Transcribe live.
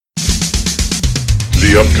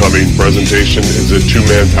The upcoming presentation is a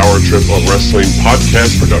two-man power trip of wrestling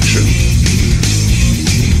podcast production.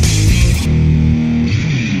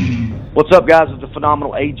 What's up, guys? It's the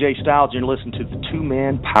phenomenal AJ Styles, and you're listening to the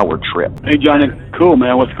two-man power trip. Hey, Johnny. Cool,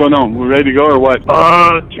 man. What's going on? We ready to go or what?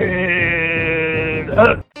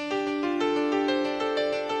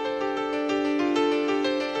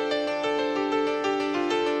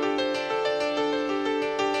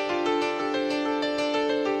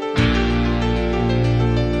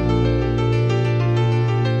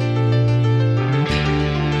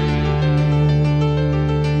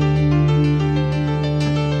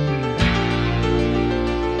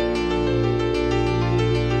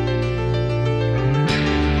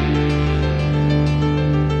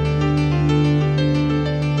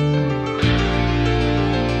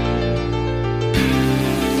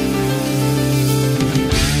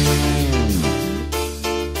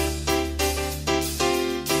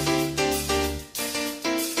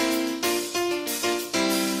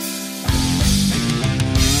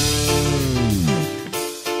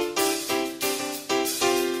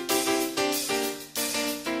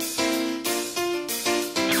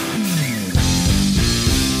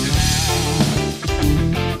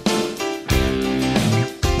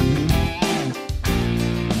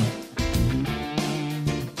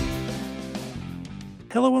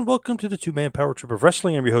 Hello and welcome to the two-man power trip of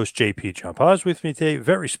wrestling. I'm your host, JP John Paz. With me today,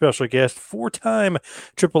 very special guest, four-time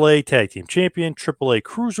AAA Tag Team Champion, AAA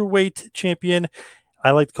Cruiserweight Champion.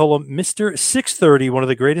 I like to call him Mr. 630, one of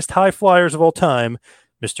the greatest high flyers of all time,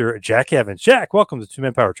 Mr. Jack Evans. Jack, welcome to the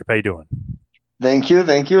two-man power trip. How you doing? Thank you.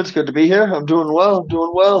 It's good to be here. I'm doing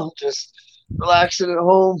well. Just relaxing at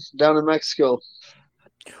home down in Mexico.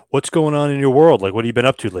 What's going on in your world? Like, what have you been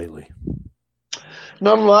up to lately?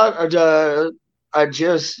 Not a lot. I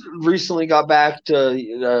just recently got back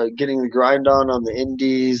to getting the grind on the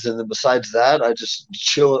indies, and then besides that, I just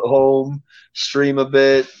chill at home, stream a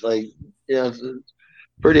bit. It's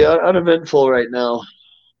pretty uneventful right now.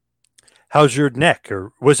 How's your neck?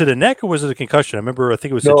 Or was it a neck or was it a concussion? I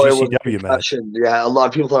think it was a GCW match. Yeah, a lot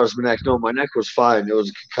of people thought it was my neck. No, my neck was fine. It was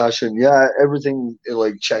a concussion. Yeah, everything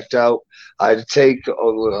checked out. I had to take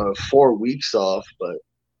 4 weeks off, but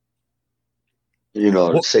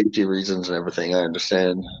safety reasons and everything. I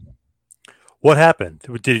understand. What happened?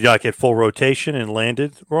 Did you not get full rotation and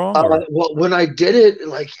landed wrong? Well, when I did it,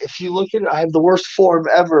 if you look at it, I have the worst form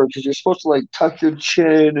ever because you're supposed to tuck your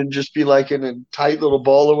chin and just be in a tight little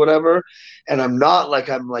ball or whatever. And I'm not.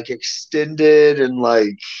 I'm extended and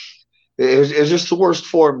it was just the worst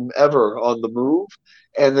form ever on the move.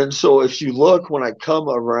 And then so if you look when I come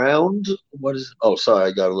around, I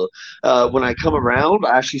got a little. When I come around,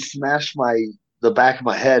 I actually smashed the back of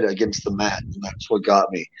my head against the mat, and that's what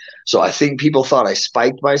got me. So I think people thought I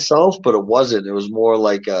spiked myself, but it wasn't. It was more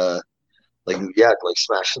smashing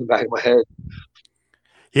the back of my head.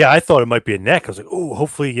 Yeah, I thought it might be a neck. I was like, oh,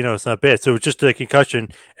 hopefully, it's not bad. So it's just a concussion.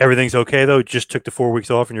 Everything's okay, though? Just took the 4 weeks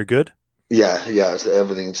off and you're good? Yeah,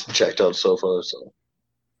 everything's checked out so far. So,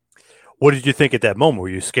 what did you think at that moment? Were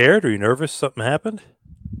you scared? Were you nervous something happened?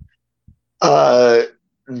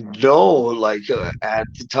 No, at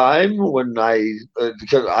the time when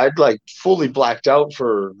because I'd fully blacked out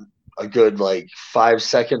for a good 5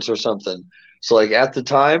 seconds or something. So at the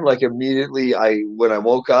time, immediately when I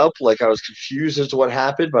woke up, I was confused as to what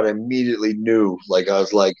happened, but I immediately knew. I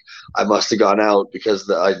was I must have gone out because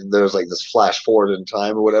there was this flash forward in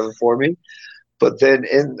time or whatever for me. But then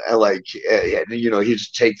he'd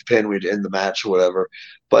just take the pin, we'd end the match or whatever.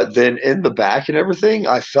 But then in the back and everything,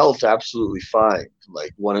 I felt absolutely fine,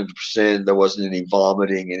 100%. There wasn't any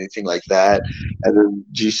vomiting, anything like that. And then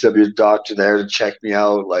GCW doctor there to check me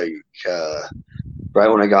out, right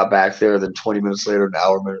when I got back there. Then 20 minutes later, an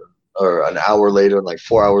hour later, and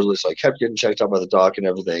 4 hours later. So I kept getting checked out by the doc and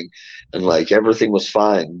everything, and everything was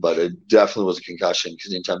fine. But it definitely was a concussion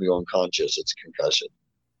because anytime you go unconscious, it's a concussion.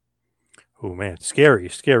 Oh man, scary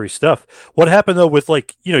stuff. What happened though with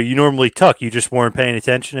you normally tuck, you just weren't paying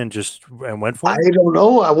attention and went for it? I don't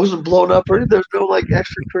know. I wasn't blown up or anything. There's no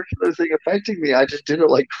extracurricular thing affecting me. I just did it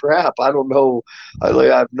like crap. I don't know. I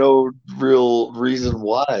have no real reason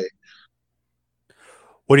why.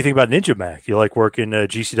 What do you think about Ninja Mac? You like working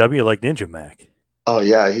GCW? You like Ninja Mac? Oh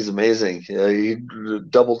yeah, he's amazing. Yeah, he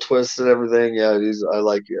double twists and everything. Yeah, I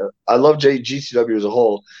love GCW as a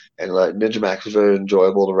whole, and Ninja Mac was very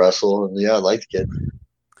enjoyable to wrestle, and yeah, I liked the kid.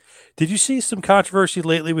 Did you see some controversy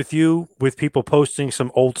lately with people posting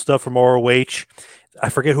some old stuff from ROH? I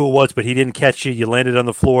forget who it was, but he didn't catch you. You landed on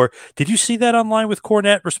the floor. Did you see that online with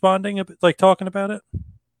Cornette responding, talking about it?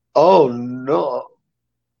 Oh no.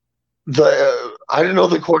 I didn't know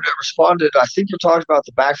that Cornette responded. I think you're talking about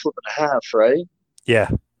the backflip and a half, right? Yeah,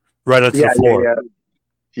 right onto Yeah, the floor.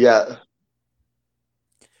 yeah.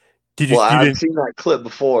 Did Well, you I've didn't? seen that clip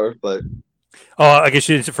before, but I guess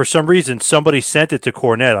you didn't. For some reason, somebody sent it to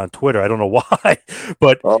Cornette on Twitter. I don't know why,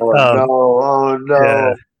 but um, oh yeah.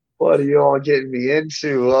 no, what are you all getting me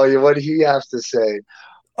into? Oh, what did he have to say?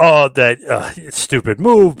 Oh, that stupid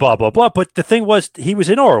move, blah blah blah. But the thing was, he was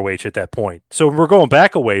in ROH at that point, so we're going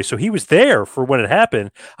back a way. So he was there for when it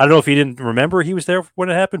happened. I don't know if he didn't remember he was there when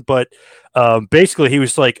it happened, but basically he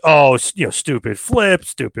was like, "Oh, stupid flip,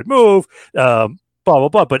 stupid move, blah blah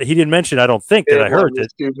blah." But he didn't mention. I don't think that It I heard was a that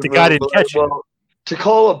stupid the guy move. didn't catch it. Well, to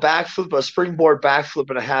call a backflip, a springboard backflip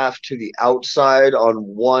and a half to the outside on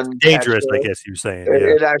one Dangerous, I catcher, guess he was saying.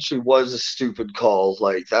 Yeah, it actually was a stupid call.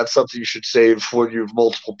 Like that's something you should save for you have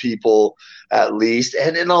multiple people at least.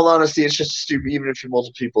 And in all honesty, it's just stupid. Even if you're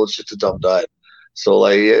multiple people, it's just a dumb dive. So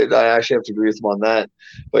like, I actually have to agree with him on that.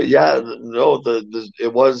 But yeah, no,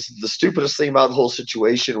 it was the stupidest thing about the whole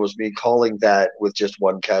situation was me calling that with just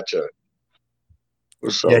one catcher.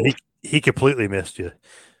 yeah, So he completely missed you.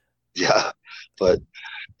 yeah, but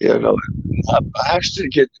no, I actually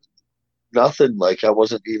get nothing. Like I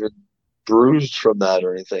wasn't even bruised from that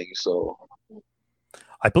or anything. So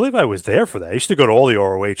I believe I was there for that. I used to go to all the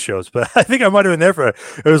ROH shows, but I think I might have been there for it.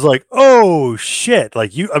 It was like, oh shit!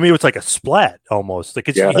 Like I mean, it was like a splat almost. Like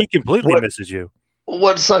yeah, he completely misses you.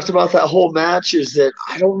 what sucked about that whole match is that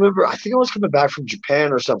I don't remember. I think I was coming back from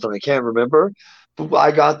Japan or something. I can't remember. But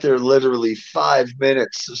I got there literally 5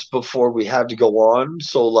 minutes before we had to go on.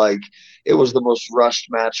 So like, it was the most rushed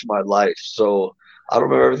match of my life. So I don't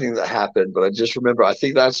remember everything that happened, but I just remember. I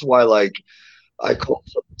think that's why like I called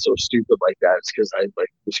something so stupid like that. It's because I like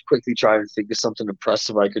was quickly trying to think of something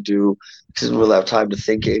impressive I could do. Didn't really have time to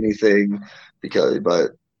think of anything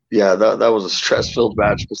but yeah, that was a stress filled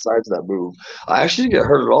match. Besides that move, I actually didn't get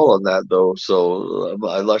hurt at all on that though, so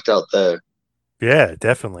I lucked out there. Yeah,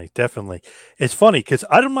 definitely, definitely. It's funny because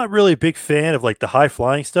I'm not really a big fan of like the high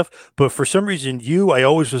flying stuff, but for some reason, I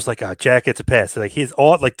always was like, Jack gets a pass. Like he's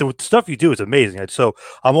all like the stuff you do is amazing. And so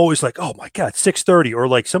I'm always like, oh my god, 630 or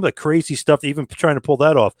like some of the crazy stuff. Even trying to pull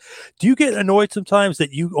that off. Do you get annoyed sometimes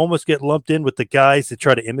that you almost get lumped in with the guys that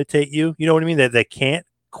try to imitate you? You know what I mean? That can't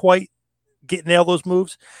quite nail those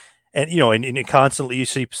moves. And and constantly you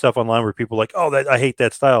see stuff online where people are like, oh, that I hate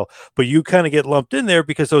that style, but you kind of get lumped in there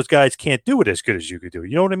because those guys can't do it as good as you could do.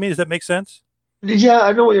 You know what I mean? Does that make sense? Yeah,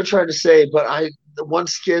 I know what you're trying to say, but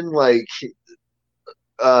once again, like,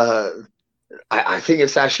 uh, I think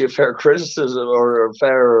it's actually a fair criticism or a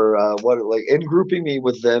fair what like in grouping me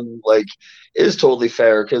with them like is totally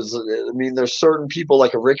fair because I mean there's certain people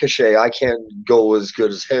like a Ricochet I can't go as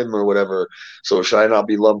good as him or whatever, so should I not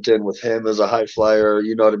be lumped in with him as a high flyer?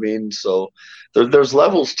 You know what I mean? So there's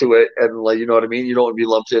levels to it, and like you know what I mean. You don't want to be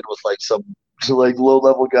lumped in with like some like low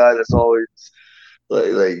level guy that's always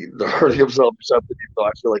like hurting himself or something. Even though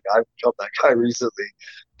I feel like I've become that guy recently,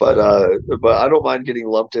 but I don't mind getting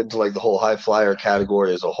lumped into like the whole high flyer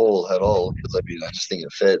category as a whole at all because I mean I just think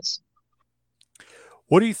it fits.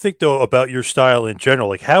 What do you think though about your style in general?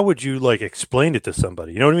 Like, how would you like explain it to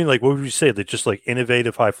somebody? You know what I mean? Like, what would you say? That just like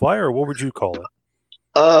innovative high flyer, or what would you call it?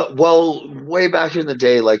 Well, way back in the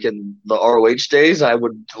day, like in the ROH days, I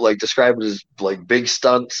would like describe it as like big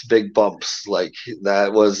stunts, big bumps. Like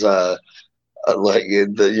that was like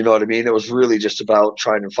you know what I mean. It was really just about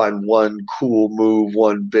trying to find one cool move,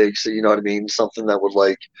 one big, so you know what I mean, something that would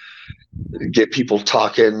like get people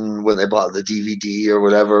talking when they bought the DVD or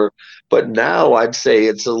whatever. But now I'd say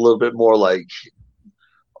it's a little bit more like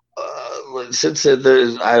since I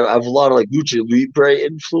have a lot of like lucha libre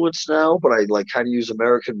influence now, but I like kind of use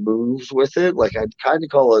American moves with it. Like I'd kind of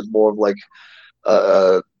call it more of like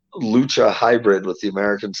a lucha hybrid with the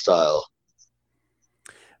American style.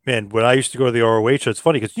 Man, when I used to go to the ROH, it's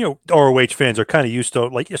funny because ROH fans are kind of used to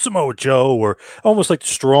like Samoa Joe or almost like the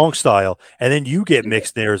strong style, and then you get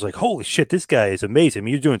mixed there. It's like, holy shit, this guy is amazing. I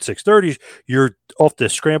mean, you're doing 630s, you're off the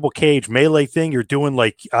scramble cage melee thing, you're doing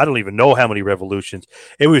like I don't even know how many revolutions.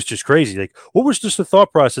 It was just crazy. Like, what was just the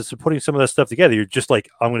thought process of putting some of that stuff together? You're just like,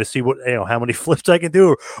 I'm going to see what how many flips I can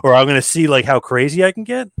do, or I'm going to see like how crazy I can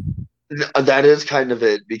get. That is kind of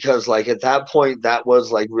it because like at that point that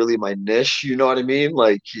was like really my niche, you know what I mean?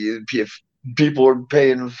 Like if people were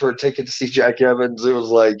paying for a ticket to see Jack Evans, it was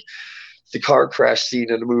like the car crash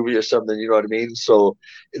scene in a movie or something, you know what I mean? So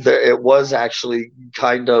it was actually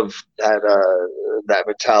kind of that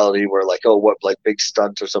mentality where like, oh, what like big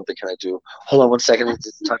stunt or something can I do? Hold on 1 second, I need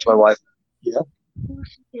to talk to my wife. Yeah.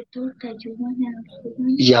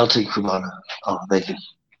 Yeah, I'll take Cubana. Oh, thank you.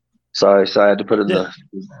 Sorry, I had to put in the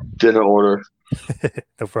dinner order.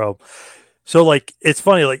 No problem. So, like, it's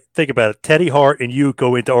funny, like, think about it. Teddy Hart and you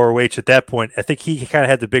go into ROH at that point. I think he kind of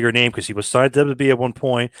had the bigger name because he was signed to WWE at one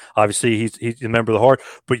point. Obviously, he's a member of the Hart,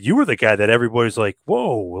 but you were the guy that everybody's like,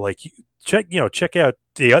 whoa, like, check out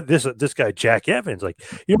this guy, Jack Evans. Like,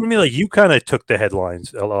 you know what I mean? Like, you kind of took the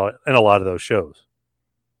headlines a lot in a lot of those shows.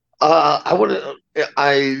 I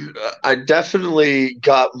definitely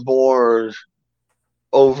got more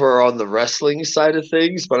over on the wrestling side of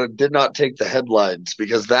things, but I did not take the headlines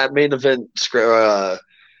because that main event, what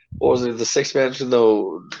was it, the 6-man,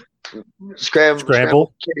 no,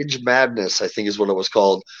 Scramble Cage Madness, I think is what it was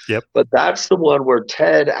called. Yep. But that's the one where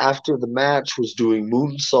Ted, after the match, was doing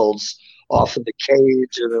moonsaults off of the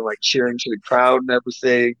cage and then like cheering to the crowd and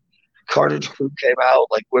everything. Carnage Crew came out,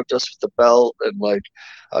 like whipped us with the belt, and like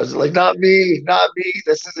I was like, not me,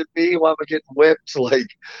 this isn't me. Why am I getting whipped? Like,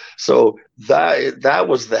 so that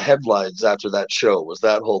was the headlines after that show, was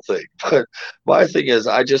that whole thing. But my thing is,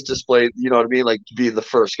 I just displayed, you know what I mean, like being the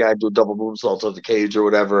first guy to do a double moonsault on the cage or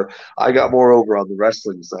whatever. I got more over on the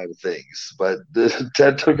wrestling side of things, but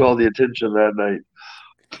Ted took all the attention that night.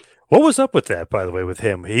 What was up with that, by the way, with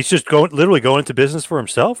him? He's just literally going into business for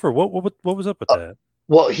himself, or what was up with that?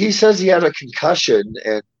 Well, he says he had a concussion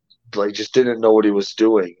and like just didn't know what he was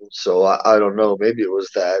doing. So I don't know. Maybe it was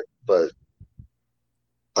that, but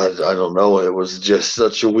I don't know. It was just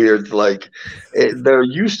such a weird, like, there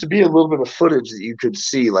used to be a little bit of footage that you could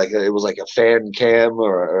see, like it was like a fan cam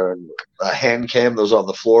or a hand cam that was on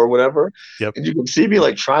the floor or whatever. Yep. And you could see me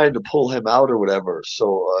like trying to pull him out or whatever.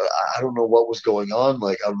 So I don't know what was going on.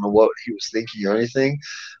 Like, I don't know what he was thinking or anything.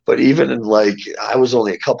 But even in like, I was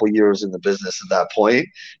only a couple years in the business at that point.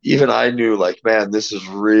 Even I knew like, man, this is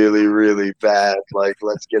really, really bad. Like,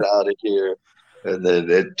 let's get out of here. And then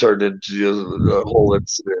it turned into a whole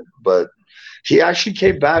incident. But he actually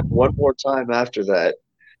came back one more time after that.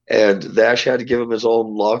 And they actually had to give him his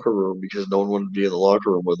own locker room because no one wanted to be in the locker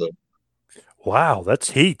room with him. Wow, that's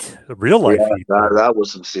heat. Real life heat. That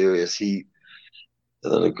was some serious heat.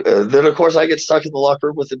 And then, of course, I get stuck in the locker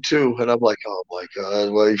room with him, too. And I'm like, oh, my God.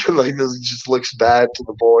 Like this just looks bad to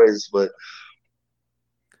the boys. But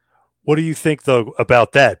what do you think, though,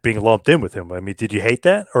 about that, being lumped in with him? I mean, did you hate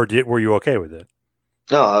that, or were you okay with it?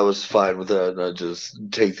 No, I was fine with that. I just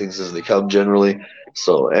take things as they come generally.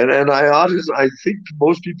 So, and I think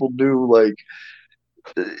most people knew, like,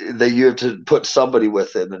 that you have to put somebody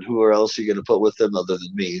with him, and who else are you going to put with him other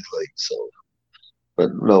than me? Like, so, but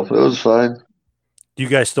no, it was fine. Do you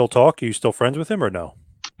guys still talk? Are you still friends with him or no?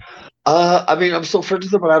 I mean, I'm still friends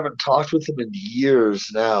with him, but I haven't talked with him in years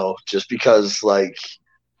now, just because, like,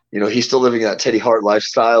 you know, he's still living that Teddy Hart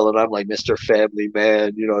lifestyle, and I'm like Mr. Family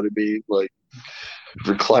Man, you know what I mean? Like,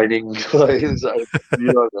 reclining, like, you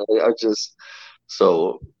know, I just,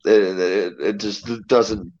 so it just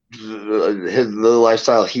doesn't, the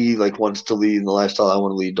lifestyle he like wants to lead and the lifestyle I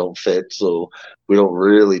want to lead don't fit, so we don't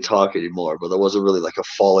really talk anymore. But there wasn't really like a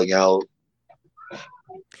falling out.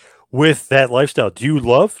 With that lifestyle, do you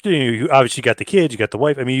love? You obviously got the kids, you got the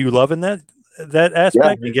wife. I mean, you loving that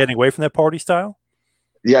aspect and getting away from that party style?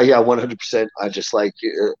 Yeah, 100%. I just like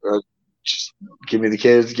just give me the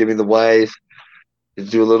kids, give me the wife,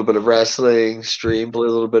 do a little bit of wrestling, stream, play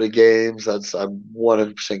a little bit of games. I'm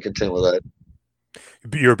 100% content with that.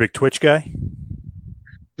 You're a big Twitch guy?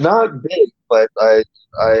 Not big, but I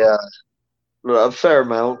a fair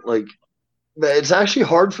amount. Like, it's actually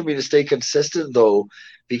hard for me to stay consistent though,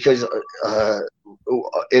 because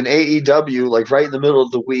in AEW, like right in the middle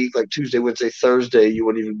of the week, like Tuesday, Wednesday, Thursday, you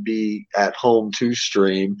wouldn't even be at home to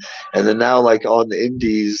stream. And then now, like on the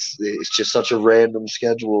indies, it's just such a random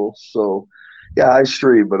schedule. So, yeah, I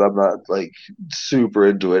stream, but I'm not like super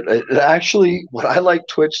into it. Actually, what I like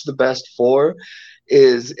Twitch the best for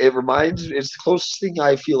is it's the closest thing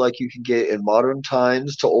I feel like you can get in modern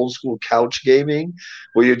times to old school couch gaming,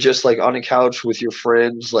 where you're just like on a couch with your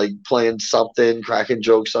friends, like playing something, cracking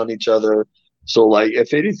jokes on each other. So like,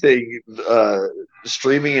 if anything,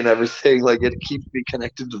 streaming and everything, like it keeps me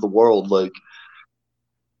connected to the world. Like,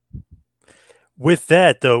 with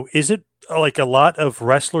that though, is it like a lot of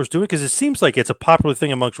wrestlers do it? Because it seems like it's a popular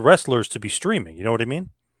thing amongst wrestlers to be streaming. You know what I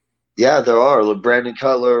mean? Yeah, there are. Like Brandon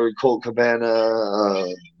Cutler, Colt Cabana.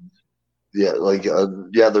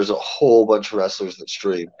 There's a whole bunch of wrestlers that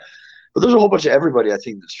stream. But there's a whole bunch of everybody, I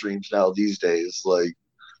think, that streams now these days. Like,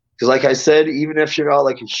 because like I said, even if you're not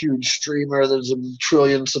like a huge streamer, there's a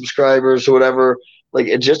trillion subscribers or whatever, like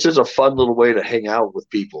it just is a fun little way to hang out with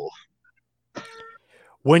people.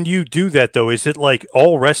 When you do that, though, is it like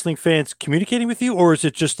all wrestling fans communicating with you, or is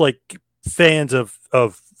it just like fans of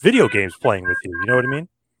video games playing with you? You know what I mean?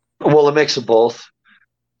 Well, a mix of both.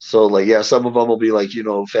 So like, yeah, some of them will be like,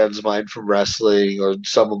 fans of mine from wrestling, or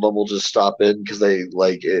some of them will just stop in because they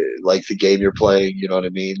like like the game you're playing. You know what I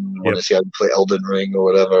mean? When Yep. I see how you play Elden Ring or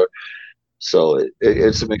whatever. So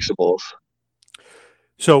it's a mix of both.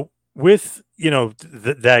 So with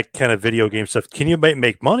that kind of video game stuff, can you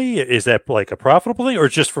make money? Is that like a profitable thing, or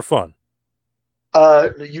just for fun?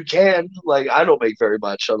 You can, like, I don't make very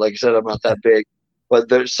much. Like I said, I'm not that big, but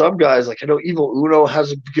there's some guys, like I know Evil Uno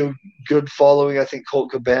has a good following. I think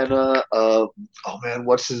Colt Cabana. Oh man,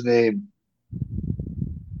 what's his name?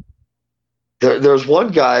 There's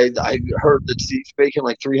one guy that I heard that he's making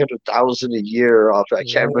like 300,000 a year off. I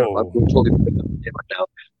can't remember. I'm Whoa. totally picking up the name right now.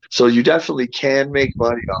 So you definitely can make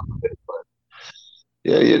money off of it. But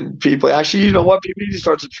yeah, people actually, you know what? People need to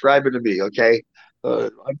start subscribing to me. Okay,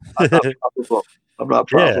 I'm not profitable. I'm not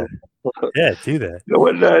Yeah, profitable. yeah, do that. No,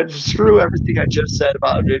 and screw everything I just said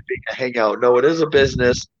about it being a hangout. No, it is a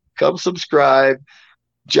business. Come subscribe.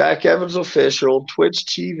 Jack Evans Official, Twitch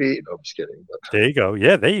TV. No, I'm just kidding. But There you go.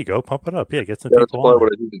 Yeah, there you go. Pump it up. Yeah, get some that's people on probably there.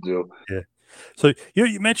 what I need to do. Yeah. So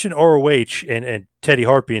you mentioned ROH and Teddy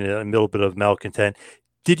Hart being a little bit of malcontent.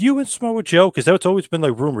 Did you and Samoa Joe, because that's always been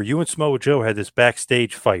like rumor, you and Samoa Joe had this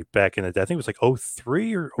backstage fight back in the day. I think it was like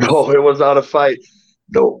 03 or No, it was not a fight.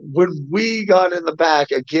 No, when we got in the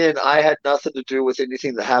back, again, I had nothing to do with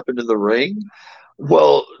anything that happened in the ring.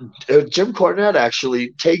 Well, Jim Cornette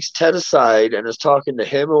actually takes Ted aside and is talking to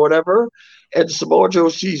him or whatever. And Samoa Joe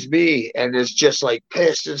sees me and is just like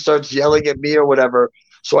pissed and starts yelling at me or whatever.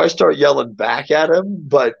 So I start yelling back at him,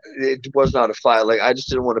 but it was not a fight. Like, I just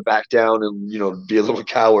didn't want to back down and be a little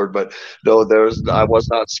coward. But no, I was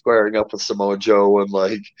not squaring up with Samoa Joe and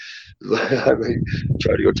like I mean,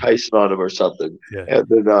 try to go Tyson on him or something. Yeah.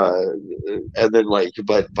 And then like,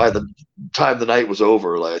 but by the time the night was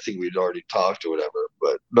over, like I think we'd already talked or whatever.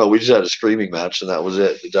 But no, we just had a screaming match and that was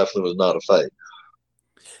it. It definitely was not a fight.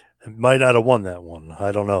 Might not have won that one.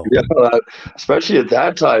 I don't know. Yeah, especially at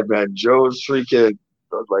that time, man. Joe's freaking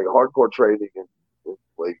like hardcore training and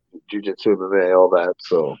like jiu-jitsu, MMA, all that.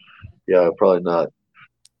 So yeah, probably not.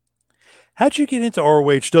 How'd you get into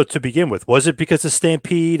ROH though, to begin with? Was it because of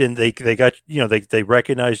Stampede and they got they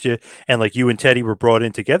recognized you and like you and Teddy were brought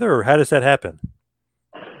in together, or how does that happen?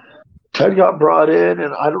 Ted got brought in,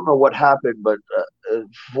 and I don't know what happened, but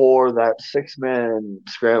for that 6-man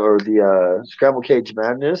scramble or the scramble cage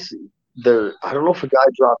madness, I don't know if a guy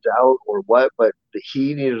dropped out or what, but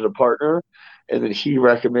he needed a partner, and then he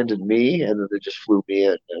recommended me, and then they just flew me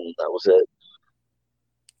in, and that was it.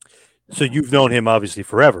 So you've known him obviously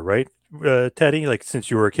forever, right, Teddy? Like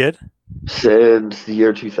since you were a kid? Since the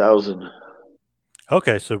year 2000.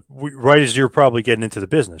 Okay, so right as you're probably getting into the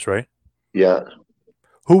business, right? Yeah.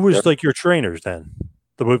 Who was like your trainers then?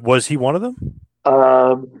 Was he one of them?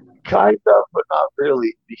 Kind of, but not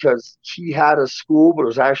really, because he had a school, but it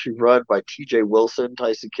was actually run by TJ Wilson,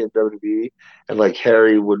 Tyson Kidd, WWE, and like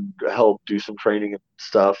Harry would help do some training and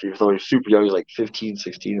stuff, even though he was super young. He was like 15,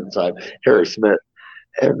 16 at the time, Harry Smith.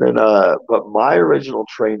 And then, but my original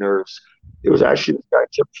trainers, it was actually this guy,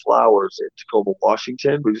 Tim Flowers, in Tacoma,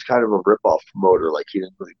 Washington, but he was kind of a rip-off promoter. Like, he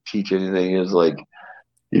didn't really teach anything. He was like,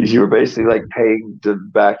 you were basically like paying to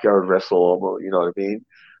backyard wrestle almost, you know what I mean?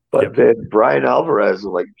 But Yep. then Brian Alvarez,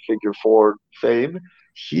 like figure four fame,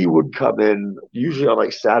 he would come in usually on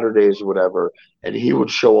like Saturdays or whatever, and he would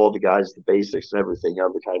show all the guys the basics and everything out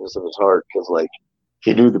of the kindness of his heart, because like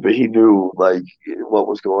he knew like what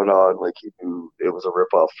was going on. Like he knew it was a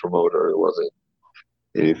ripoff promoter. It wasn't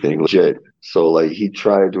anything legit. So like he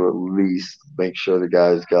tried to at least make sure the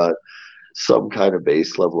guys got some kind of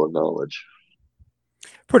base level of knowledge.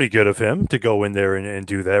 Pretty good of him to go in there and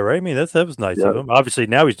do that, right? I mean, that was nice of him. Obviously,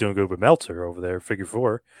 now he's doing good with Meltzer over there, figure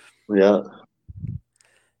four. Yeah.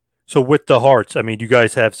 So with the Hearts, I mean, you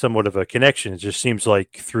guys have somewhat of a connection. It just seems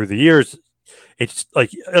like through the years, it's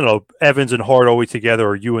like, I don't know, Evans and Hart always together,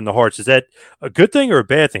 or you and the Hearts. Is that a good thing or a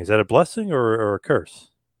bad thing? Is that a blessing or a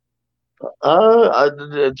curse?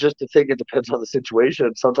 Just to think, it depends on the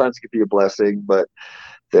situation. Sometimes it could be a blessing, but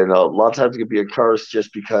then a lot of times it could be a curse,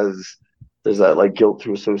 just because there's that like guilt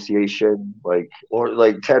through association, like, or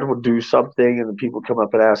like Ted would do something and then people come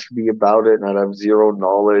up and ask me about it and I'd have zero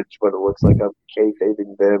knowledge, but it looks like I'm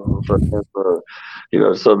kayfabing them for him, or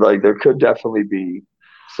so like there could definitely be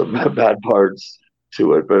some bad parts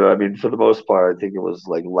to it, but I mean for the most part I think it was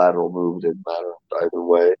like lateral move, didn't matter either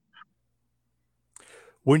way.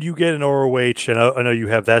 When you get an ROH, and I know you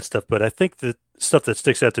have that stuff, but I think the stuff that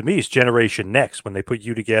sticks out to me is Generation Next, when they put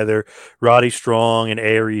you together, Roddy Strong and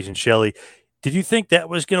Aries and Shelley. Did you think that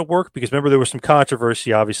was going to work? Because remember, there was some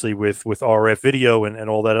controversy, obviously, with RF video and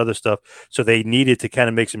all that other stuff. So they needed to kind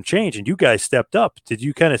of make some change, and you guys stepped up. Did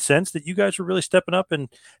you kind of sense that you guys were really stepping up and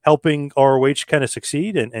helping ROH kind of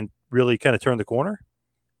succeed and really kind of turn the corner?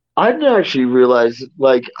 I didn't actually realize,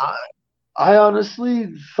 like, I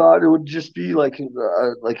honestly thought it would just be like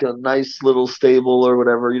a nice little stable or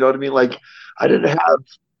whatever. You know what I mean? Like, I didn't have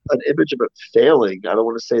an image of it failing. I don't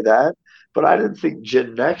want to say that, but I didn't think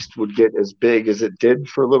Gen Next would get as big as it did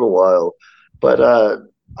for a little while. But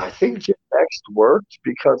I think Gen Next worked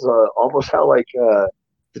because almost how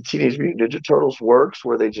the Teenage Mutant Ninja Turtles works,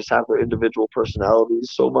 where they just have their individual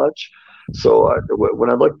personalities so much. So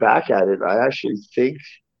when I look back at it, I actually think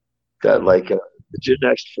that the Gen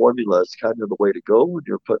Next formula is kind of the way to go when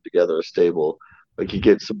you're putting together a stable. Like, you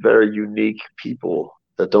get some very unique people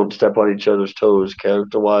that don't step on each other's toes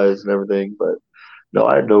character wise and everything. But no,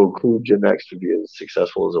 I had no clue Gen Next would be as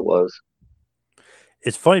successful as it was.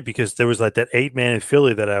 It's funny because there was like that 8-man in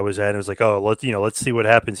Philly that I was at. And it was like, oh, let's see what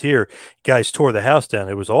happens here. Guys tore the house down.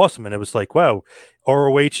 It was awesome. And it was like, wow,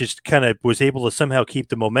 ROH just kind of was able to somehow keep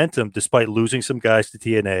the momentum despite losing some guys to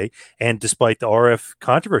TNA and despite the RF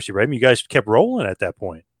controversy, right? I mean, you guys kept rolling at that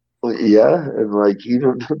point. Well, yeah, and like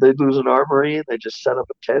even they lose an armory and they just set up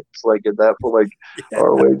a tent like at that point,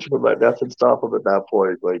 ROH would let nothing stop them at that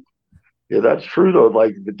point. Like, yeah, that's true though.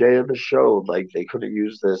 Like the day of the show, like they couldn't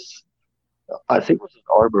use this. I think it was an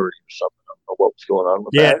armory or something. I don't know what was going on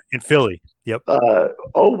with that. Yeah, in Philly. Yep.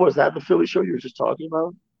 Was that the Philly show you were just talking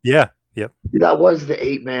about? Yeah. Yep. That was the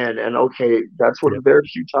 8-man, and okay, that's one of the very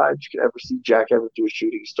few times you can ever see Jack Evans do a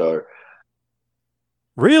shooting star.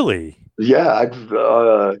 Really? Yeah,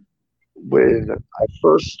 when I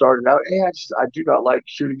first started out, I do not like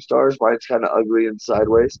shooting stars. Mine's kind of ugly and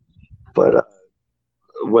sideways, but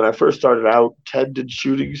when I first started out, Ted did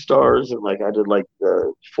shooting stars, and like I did like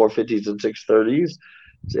the 450s and 630s,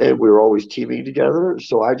 and we were always teaming together.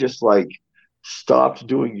 So I just like stopped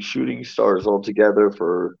doing shooting stars altogether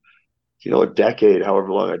for a decade,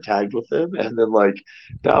 however long I tagged with him, and then like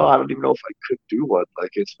now I don't even know if I could do one.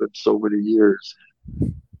 Like, it's been so many years.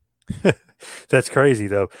 That's crazy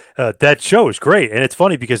though. That show is great, and it's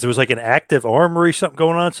funny because there was like an active armory something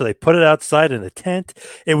going on, so they put it outside in a tent.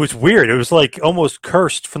 It was weird. It was like almost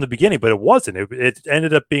cursed from the beginning, but it wasn't. It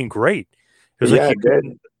ended up being great. It was like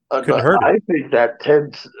couldn't hurt it. I think that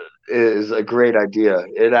tent is a great idea.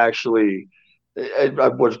 It actually it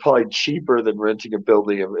was probably cheaper than renting a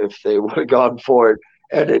building if they would have gone for it.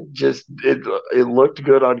 And it looked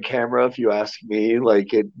good on camera, if you ask me.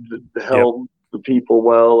 Like, it held the people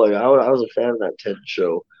well. Like, I was a fan of that tent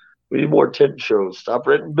show. We need more tent shows. Stop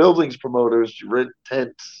renting buildings, promoters. Rent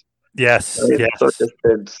tents. Yes. Circus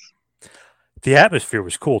tents. The atmosphere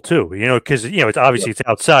was cool too, because it's obviously it's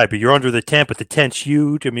outside, but you're under the tent, but the tent's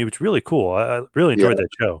huge. I mean, it was really cool. I really enjoyed that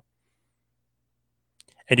show.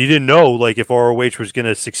 And you didn't know like if ROH was going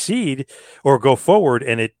to succeed or go forward,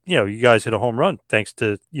 and you guys hit a home run thanks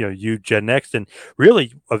to you Gen Next, and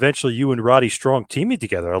really eventually you and Roddy Strong teaming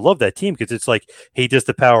together. I love that team because it's like he does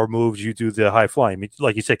the power moves, you do the high flying. I mean,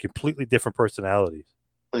 like you said, completely different personalities.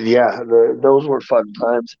 Yeah, those were fun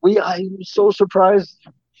times. I'm so surprised.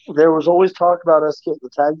 There was always talk about us getting the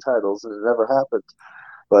tag titles, and it never happened.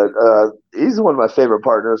 But he's one of my favorite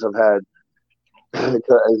partners I've had. And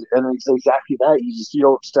it's exactly that. You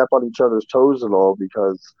don't step on each other's toes at all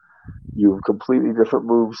because you have completely different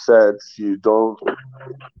move sets. You don't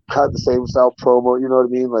cut the same style promo. You know what I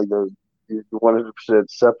mean? Like, you're 100%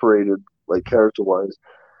 separated, like, character wise.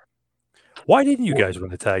 Why didn't you guys win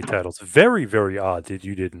the tag titles? Very, very odd that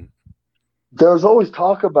you didn't. There was always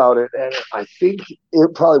talk about it, and I think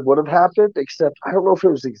it probably would have happened, except I don't know if it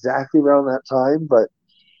was exactly around that time, but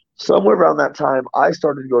somewhere around that time, I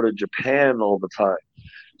started to go to Japan all the time.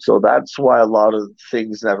 So that's why a lot of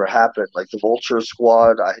things never happened. Like the Vulture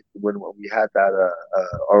Squad, when we had that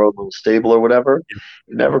our own little stable or whatever, it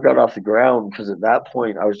never got off the ground because at that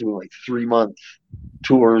point I was doing like 3-month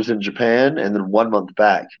tours in Japan and then 1 month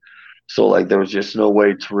back. So like there was just no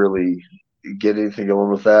way to really get anything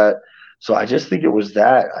going with that. So I just think it was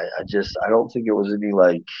that. I don't think it was any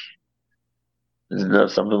like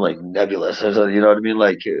something like nebulous or something, you know what I mean?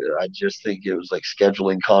 Like, I just think it was like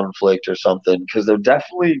scheduling conflict or something, because there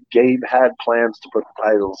definitely Gabe had plans to put the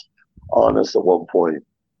titles on us at one point.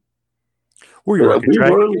 I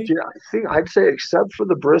think I'd say except for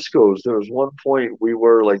the Briscoes, there was one point we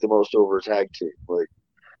were like the most over tag team. Like,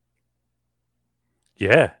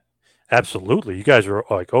 yeah. Absolutely. You guys were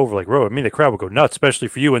like over like row. I mean, the crowd would go nuts, especially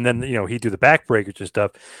for you. And then, he'd do the backbreakers and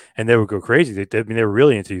stuff, and they would go crazy. They were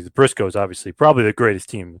really into you. The Briscoes, obviously, probably the greatest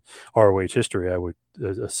team in ROH history, I would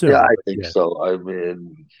assume. Yeah, I think so. I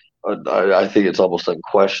mean, I think it's almost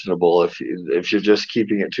unquestionable if you're just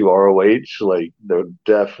keeping it to ROH, like they're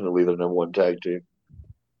definitely the number one tag team.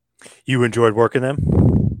 You enjoyed working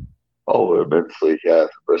them? Oh, immensely. Yeah,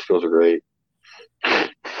 Briscoes are great.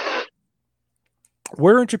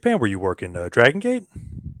 Where in Japan were you working? Dragon Gate?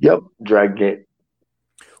 Yep, Dragon Gate.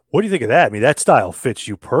 What do you think of that? I mean, that style fits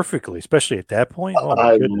you perfectly, especially at that point. Oh, my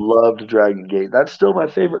I goodness. loved Dragon Gate. That's still my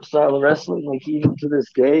favorite style of wrestling, like even to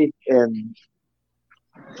this day. And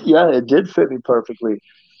yeah, it did fit me perfectly.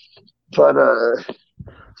 But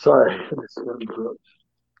sorry.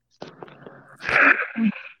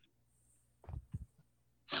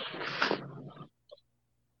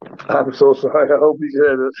 I'm so sorry. I hope you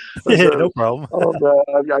did it. Yeah, no problem. Oh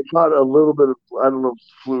man, I caught a little bit of, I don't know,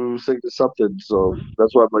 flu, sickness, something. So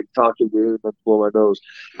that's why I'm like talking weird and blow my nose.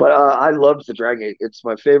 But I loved the Dragon Gate. It's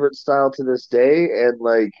my favorite style to this day, and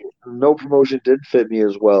like no promotion did fit me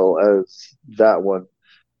as well as that one.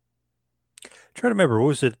 Trying to remember, what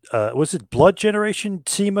was it? Was it Blood Generation?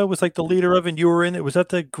 SEMA was like the leader of, and you were in it. Was that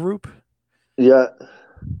the group? Yeah.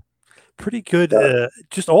 Pretty good. Yeah.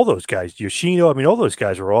 Just all those guys, Yoshino. I mean, all those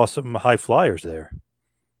guys were awesome high flyers there.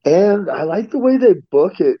 And I like the way they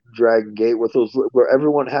book it, Dragon Gate, with those where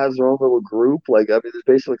everyone has their own little group. Like, I mean, it's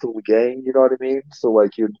basically like a little gang, you know what I mean? So,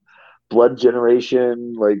 like, your Blood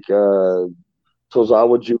Generation, like Tozawa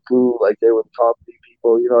Juku, like they were the comedy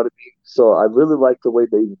people, you know what I mean? So I really like the way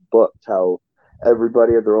they booked how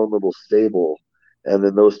everybody had their own little stable, and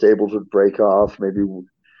then those stables would break off. Maybe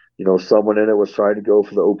someone in it was trying to go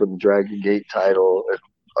for the Open Dragon Gate title, and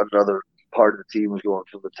another part of the team was going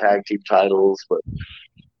for the tag team titles. But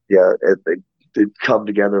yeah, they'd come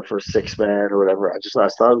together for 6 man or whatever. I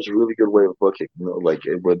thought it was a really good way of booking, like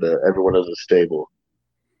with everyone as a stable.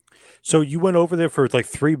 So you went over there for like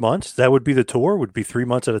 3 months. That would be the tour. Would be 3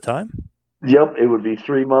 months at a time. Yep, it would be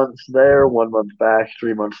 3 months there, 1 month back,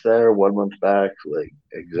 3 months there, 1 month back, like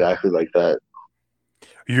exactly like that.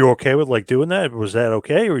 Are you okay with like doing that? Was that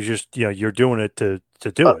okay, or just you're doing it to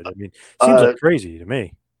do it? I mean, it seems like crazy to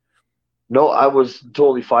me. No, I was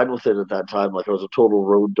totally fine with it at that time. Like I was a total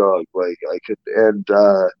road dog. Like I could, and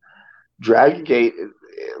Dragon Gate,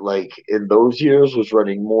 like in those years, was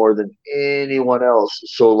running more than anyone else.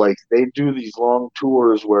 So like they do these long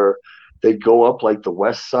tours where they go up like the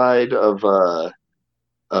west side of uh,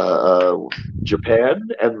 Japan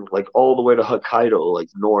and like all the way to Hokkaido, like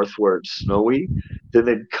north where it's snowy. Then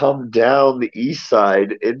they'd come down the east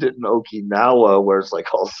side into Okinawa where it's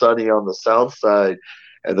like all sunny on the south side,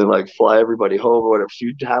 and then like fly everybody home or whatever. So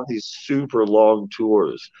you'd have these super long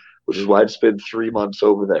tours, which is why I'd spend 3 months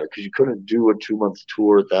over there because you couldn't do a 2 month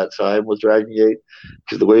tour at that time with Dragon Gate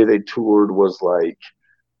because the way they toured was like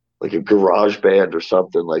a garage band or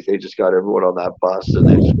something. Like they just got everyone on that bus and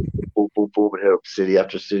they just boom, boom, boom, and hit up city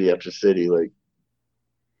after city after city. Like,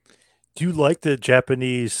 do you like the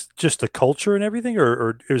Japanese, just the culture and everything,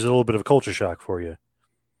 or it was a little bit of a culture shock for you?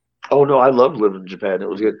 oh no, I loved living in Japan. It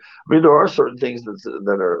was good. I mean, there are certain things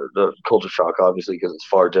that are the culture shock, obviously, because it's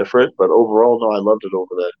far different. But overall, no, I loved it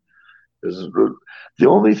over there. The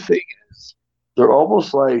only thing is, they're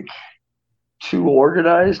almost like too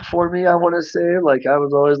organized for me. I want to say, like, I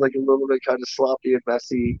was always like a little bit kind of sloppy and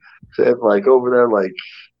messy, and like over there, like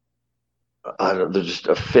I don't know, they're just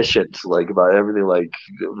efficient, like about everything, like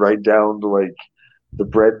right down to like the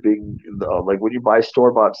bread being like when you buy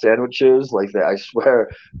store bought sandwiches, like I swear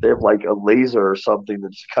they have like a laser or something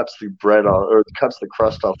that just cuts the bread off or cuts the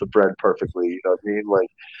crust off the bread perfectly. You know what I mean? Like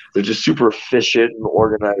they're just super efficient and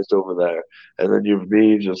organized over there, and then you've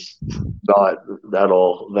me just not at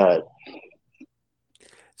all that.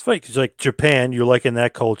 It's funny because like Japan, you're liking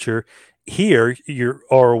that culture. Here, you're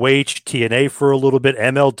ROH, TNA for a little bit,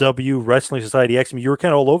 MLW, Wrestling Society X. I mean, you were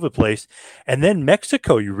kind of all over the place. And then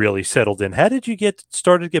Mexico, you really settled in. How did you get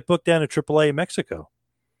started to get booked down at AAA in Mexico?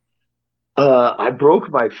 I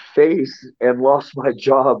broke my face and lost my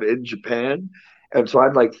job in Japan. And so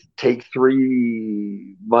I'd like take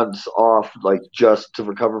 3 months off, like just to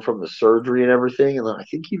recover from the surgery and everything. And then I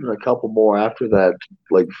think even a couple more after that,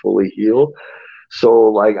 like fully heal. So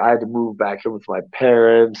like I had to move back in with my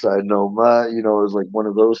parents. I know it was like one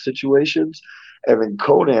of those situations. And then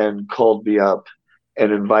Conan called me up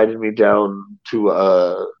and invited me down to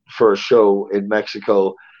for a show in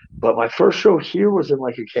Mexico. But my first show here was in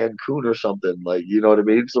like a Cancun or something, like you know what I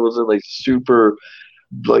mean. So it was in like super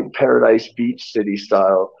like Paradise Beach City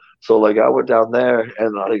style. So like I went down there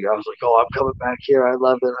and I was like, oh, I'm coming back here. I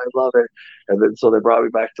love it. I love it. And then so they brought me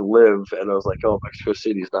back to live, and I was like, oh, Mexico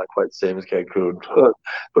City is not quite the same as Cancun,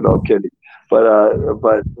 but no, I'm kidding.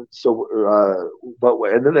 but so but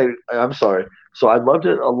and then I'm sorry. So I loved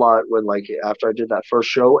it a lot when like after I did that first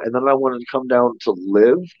show, and then I wanted to come down to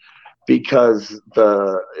live because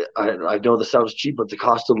I know this sounds cheap, but the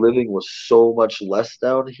cost of living was so much less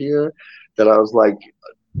down here that I was like,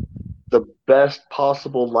 the best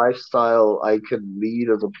possible lifestyle I can lead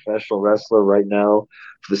as a professional wrestler right now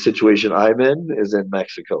for the situation I'm in is in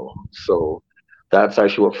Mexico. So that's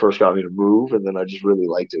actually what first got me to move, and then I just really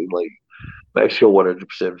liked it. Like Mexico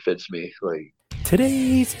 100% fits me. Like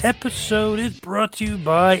Today's episode is brought to you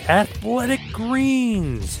by Athletic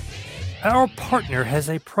Greens. Our partner has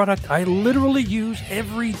a product I literally use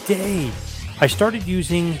every day. I started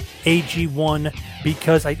using AG1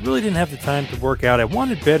 because I really didn't have the time to work out. I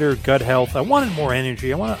wanted better gut health. I wanted more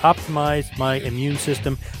energy. I want to optimize my immune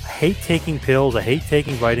system. I hate taking pills. I hate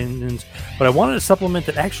taking vitamins, but I wanted a supplement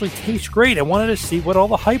that actually tastes great. I wanted to see what all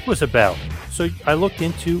the hype was about. So I looked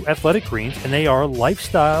into Athletic Greens, and they are a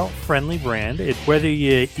lifestyle-friendly brand. Whether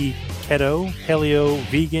you eat keto, paleo,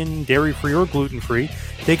 vegan, dairy-free, or gluten-free,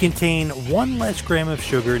 they contain 1 less gram of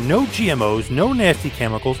sugar, no GMOs, no nasty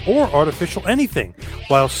chemicals, or artificial anything,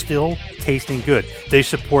 while still tasting good. They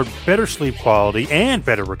support better sleep quality and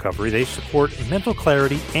better recovery. They support mental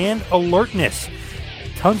clarity and alertness.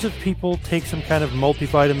 Tons of people take some kind of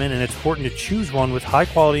multivitamin, and it's important to choose one with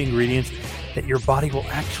high-quality ingredients that your body will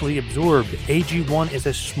actually absorb. AG1 is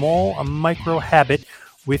a small micro habit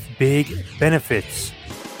with big benefits.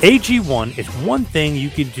 AG1 is one thing you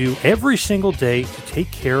can do every single day to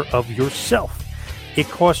take care of yourself. It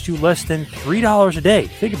costs you less than $3 a day.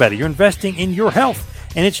 Think about it. You're investing in your health,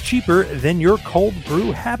 and it's cheaper than your cold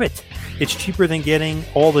brew habit. It's cheaper than getting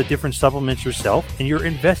all the different supplements yourself, and you're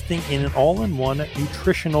investing in an all-in-one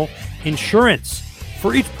nutritional insurance.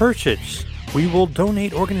 For each purchase, we will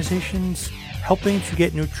donate organizations helping to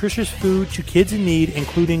get nutritious food to kids in need,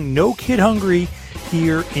 including No Kid Hungry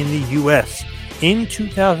here in the U.S. In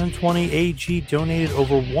 2020, AG donated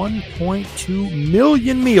over 1.2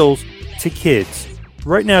 million meals to kids.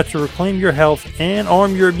 Right now, to reclaim your health and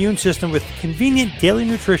arm your immune system with convenient daily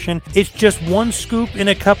nutrition, it's just 1 scoop in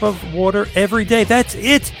a cup of water every day. That's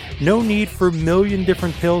it. No need for a million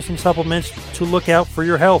different pills and supplements to look out for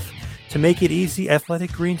your health. To make it easy,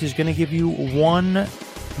 Athletic Greens is going to give you 1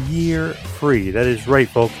 year free. That is right,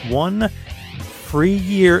 folks. 1 free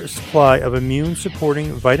year supply of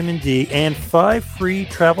immune-supporting vitamin D and 5 free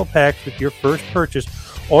travel packs with your first purchase.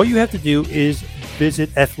 All you have to do is visit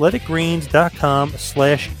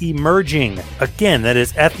athleticgreens.com/emerging. Again, that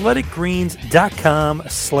is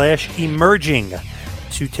athleticgreens.com/emerging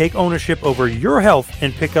to take ownership over your health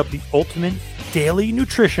and pick up the ultimate daily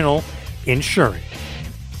nutritional insurance.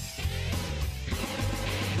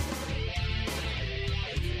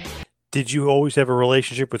 Did you always have a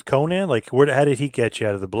relationship with Conan? Like, how did he get you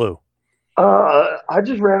out of the blue? I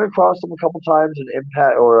just ran across him a couple times in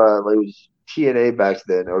Impact, or it was TNA back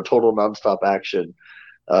then, or Total Nonstop Action.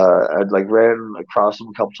 I'd like ran across him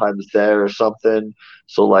a couple times there or something.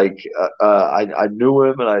 So like, I knew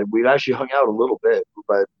him, and we'd actually hung out a little bit,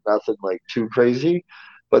 but nothing like too crazy.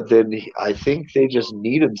 But then I think they just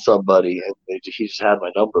needed somebody, and he just had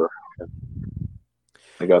my number.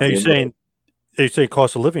 I got. Now you're saying. They say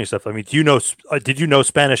cost of living and stuff. I mean, did you know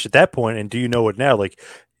Spanish at that point, and do you know it now? Like,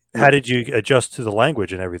 how did you adjust to the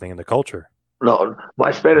language and everything and the culture? No,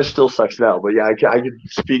 my Spanish still sucks now, but yeah, I can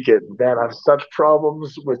speak it. Man, I have such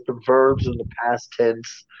problems with the verbs in the past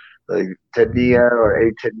tense, like tenía or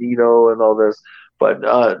he tenido and all this. But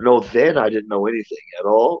no, then I didn't know anything at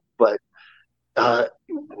all. But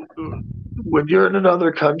when you're in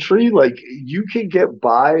another country, like you can get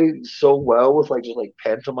by so well with like just like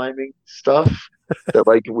pantomiming stuff that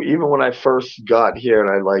like even when I first got here and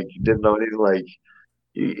I like didn't know anything, like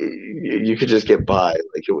you could just get by.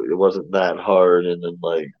 Like it wasn't that hard, and then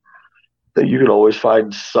like that you could always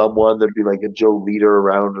find someone that'd be like a Joe leader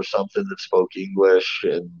around or something that spoke English,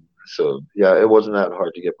 and so yeah, it wasn't that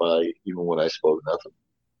hard to get by even when I spoke nothing.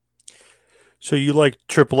 So you like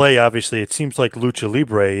AAA, obviously. It seems like Lucha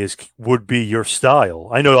Libre would be your style.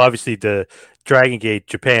 I know, obviously, the Dragon Gate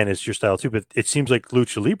Japan is your style too, but it seems like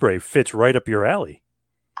Lucha Libre fits right up your alley.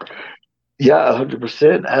 Yeah,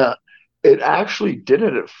 100%. It actually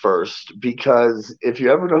didn't at first, because if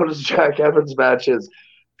you ever notice Jack Evans matches,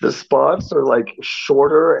 the spots are like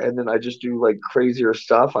shorter, and then I just do like crazier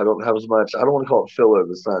stuff. I don't have as much. I don't want to call it filler.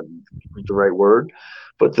 That's not the right word.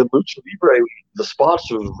 But the Lucha Libre, the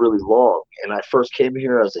spots are really long, and I first came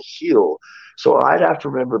here as a heel, so I'd have to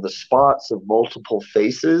remember the spots of multiple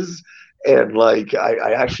faces, And like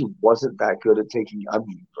I actually wasn't that good at taking. I'm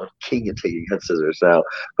a king at taking head scissors now,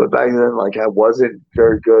 but back then, like I wasn't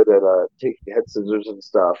very good at taking head scissors and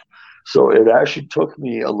stuff. So it actually took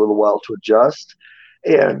me a little while to adjust.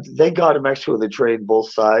 And thank God in Mexico they train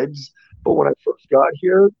both sides. But when I first got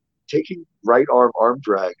here, taking right arm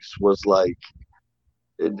drags was like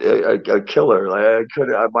a killer. Like I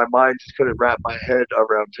couldn't, my mind just couldn't wrap my head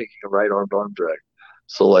around taking a right arm drag.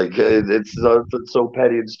 So like it's so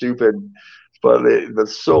petty and stupid, but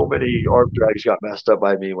so many arm drags got messed up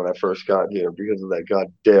by me when I first got here because of that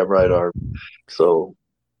goddamn right arm. So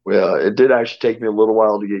yeah, it did actually take me a little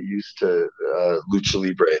while to get used to lucha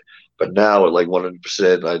libre, but now at like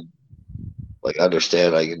 100%, I like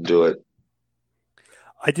understand I can do it.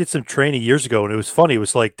 I did some training years ago, and it was funny. It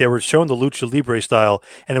was like they were showing the lucha libre style,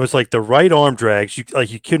 and it was like the right arm drags. You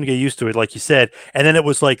couldn't get used to it, like you said. And then it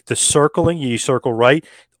was like the circling. You circle right.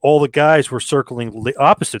 All the guys were circling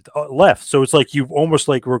opposite left. So it's like you almost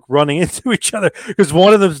like were running into each other because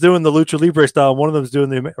one of them's doing the lucha libre style, and one of them's doing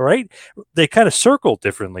the right. They kind of circle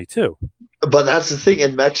differently too. But that's the thing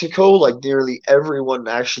in Mexico, like nearly everyone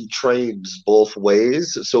actually trains both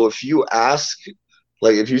ways. So if you ask,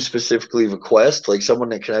 like if you specifically request, like someone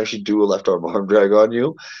that can actually do a left arm drag on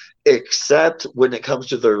you, except when it comes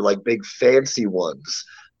to their like big fancy ones,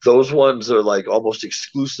 those ones are like almost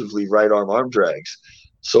exclusively right arm drags.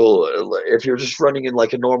 So if you're just running in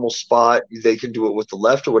like a normal spot, they can do it with the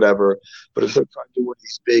left or whatever. But if they're trying to do one of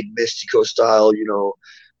these big Mystico style,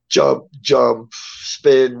 jump,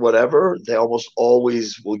 spin, whatever, they almost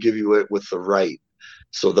always will give you it with the right.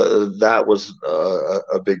 So that was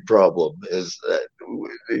a big problem. Is that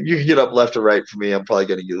you can get up left or right for me. I'm probably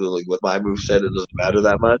getting like with my moveset, it doesn't matter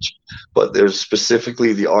that much. But there's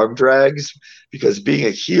specifically the arm drags because being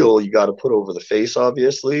a heel, you got to put over the face,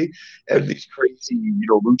 obviously, and these crazy,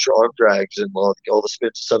 lucha arm drags and all the spins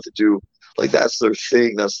and stuff to do. Like that's their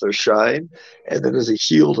thing, that's their shine. And then as a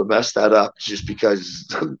heel to mess that up just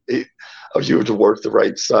because of you to work the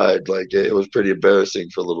right side, like it was pretty embarrassing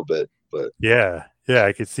for a little bit. But yeah,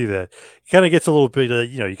 I could see that. It kind of gets a little bit,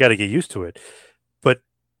 you got to get used to it. But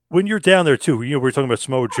when you're down there too, we were talking about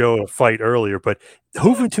Samoa Joe fight earlier, but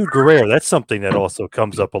Juventud Guerrero, that's something that also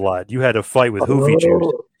comes up a lot. You had a fight with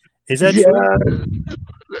Juventud. Is that true?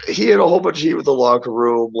 He had a whole bunch of heat with the locker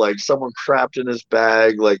room. Like someone crapped in his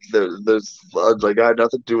bag. Like there's like I had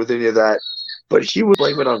nothing to do with any of that. But he would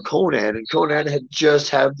blame it on Conan, and Conan had just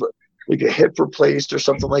had like a hip replaced or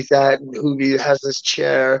something like that. And Juvi has this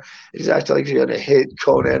chair. He's acting like he's gonna hit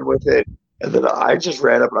Conan with it. And then I just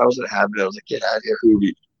ran up and I wasn't having it. I was like, "Get out of here,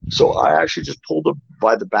 Juvi." So I actually just pulled him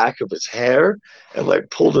by the back of his hair and like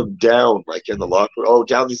pulled him down like in the locker room. Oh,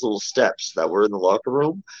 down these little steps that were in the locker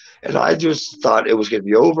room. And I just thought it was going to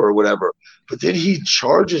be over or whatever. But then he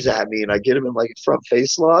charges at me and I get him in like a front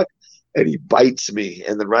face lock and he bites me.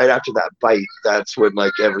 And then right after that bite, that's when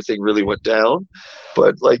like everything really went down.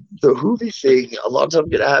 But like the Juvi thing, a lot of times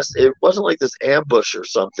get asked, it wasn't like this ambush or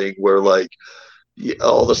something where like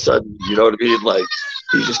all of a sudden, you know what I mean? Like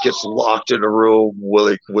he just gets locked in a room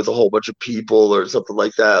with a whole bunch of people or something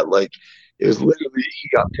like that. Like it was literally he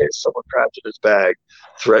got pissed. Someone grabbed in his bag,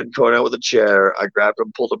 threatened Conan with a chair. I grabbed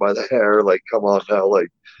him, pulled him by the hair. Like, come on now, like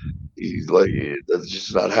he's like that's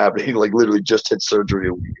just not happening. Like literally just had surgery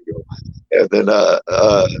a week ago, and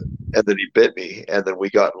then he bit me, and then we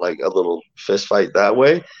got like a little fist fight that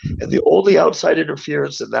way. And the only outside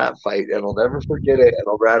interference in that fight, and I'll never forget it, and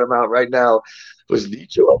I'll rat him out right now, was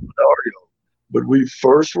Nicho Almenario. When we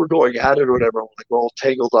first were going at it or whatever, like we're all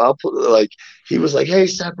tangled up, like he was like, "Hey,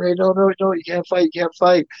 separate! No, you can't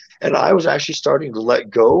fight!" And I was actually starting to let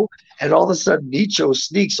go, and all of a sudden, Nicho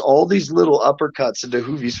sneaks all these little uppercuts into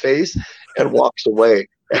Juvi's face and walks away.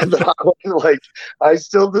 And then I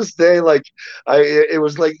still this day, it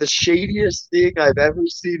was like the shadiest thing I've ever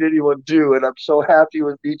seen anyone do, and I'm so happy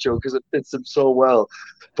with Nicho because it fits him so well.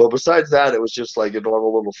 But besides that, it was just like a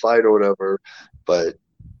normal little fight or whatever.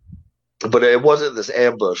 But it wasn't this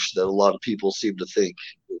ambush that a lot of people seem to think.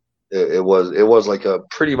 It was like a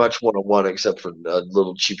pretty much 1-on-1, except for a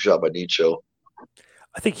little cheap shot by Nicho.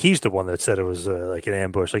 I think he's the one that said it was like an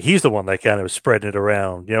ambush. Like he's the one that kind of was spreading it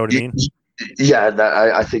around. You know what I mean? Yeah,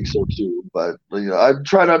 I think so too. But I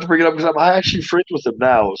try not to bring it up because I actually friends with him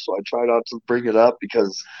now, so I try not to bring it up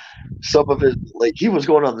because some of it, like he was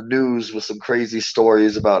going on the news with some crazy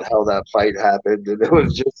stories about how that fight happened, and it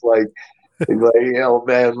was just like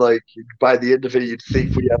man, like by the end of it, you'd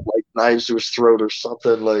think we have like knives to his throat or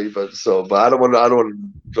something. But I don't want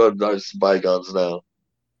to bygones now.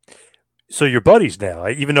 So you're buddies now,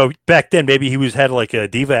 even though back then maybe he had like a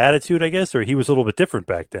diva attitude, I guess, or he was a little bit different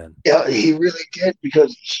back then. Yeah, he really did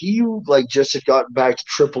because he like just had gotten back to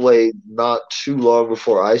AAA not too long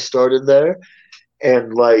before I started there,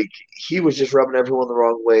 and like he was just rubbing everyone the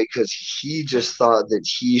wrong way because he just thought that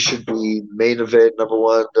he should be main event number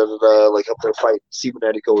one, like up there fighting.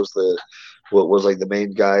 Cibernetico was like the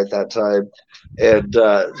main guy at that time, and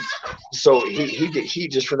so he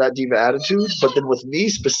just for that diva attitude. But then with me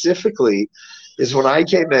specifically, is when I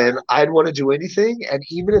came in, I'd want to do anything, and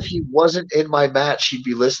even if he wasn't in my match, he'd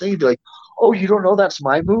be listening. He'd be like, "Oh, you don't know that's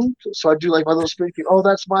my move?" So I'd do like my little spin kick. "Oh,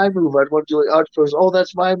 that's my move." I'd want to do like octopus. "Oh,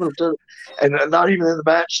 that's my move," and not even in the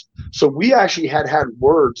match. So we actually had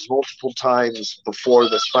words multiple times before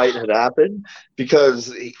this fight had happened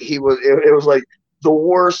because he was. It was like the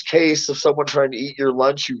worst case of someone trying to eat your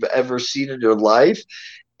lunch you've ever seen in your life.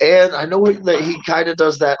 And I know that he kind of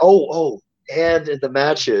does that. And in the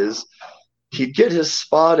matches, he'd get his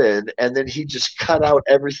spot in, and then he'd just cut out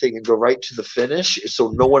everything and go right to the finish, so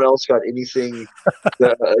no one else got anything,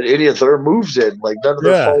 any of their moves in, like none of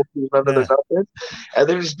their faults, none of their nothing. And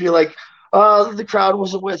then just be like, the crowd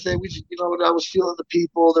wasn't with it. We just, I was feeling the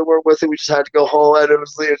people that weren't with it. We just had to go home, and it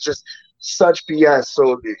was just such BS.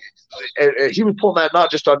 So and he was pulling that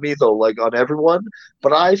not just on me though, like on everyone.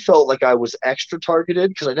 But I felt like I was extra targeted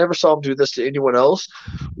because I never saw him do this to anyone else,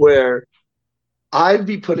 where I'd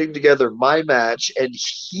be putting together my match and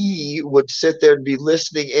he would sit there and be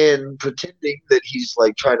listening in, pretending that he's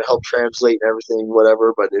like trying to help translate and everything,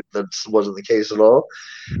 whatever, but that wasn't the case at all.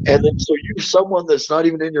 And then so you're someone that's not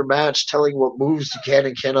even in your match telling what moves you can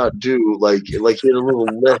and cannot do, like in a little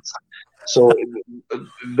list. So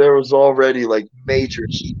there was already like major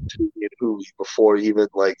heat to me and Hooli before even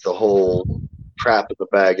like the whole crap in the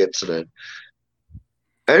bag incident.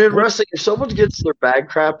 And in wrestling, if someone gets their bag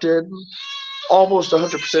crapped in, almost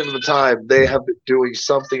 100% of the time, they have been doing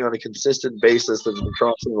something on a consistent basis that's been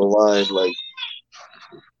crossing the line, like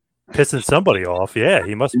pissing somebody off. Yeah,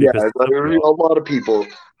 he must be. Yeah, a lot of people.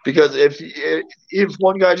 Because if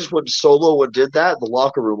one guy just went solo and did that, the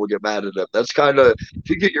locker room will get mad at him. That's kind of, if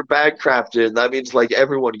you get your bag crapped in, that means like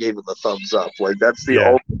everyone gave him the thumbs up. Like that's the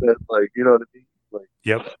ultimate, like, you know what I mean? Like,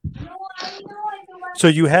 yep. So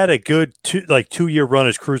you had a good 2-year run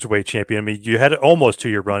as cruiserweight champion. I mean, you had an almost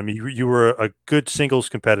 2-year run. I mean, you were a good singles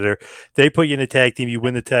competitor. They put you in a tag team. You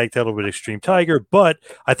win the tag title with Extreme Tiger. But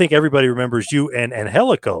I think everybody remembers you and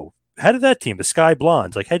Helico. How did that team, the Sky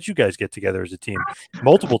Blondes, like, how'd you guys get together as a team?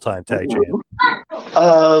 Multiple-time tag champion.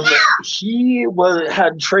 He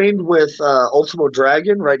had trained with Ultimo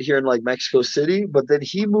Dragon right here in like Mexico City, but then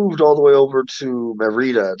he moved all the way over to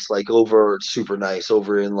Merida. It's like super nice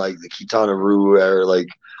over in like the Quintana Roo area, like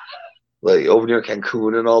over near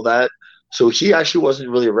Cancun and all that. So he actually wasn't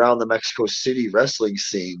really around the Mexico City wrestling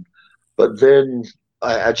scene. But then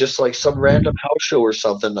I just like some random house show or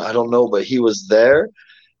something, I don't know, but he was there.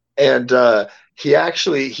 And he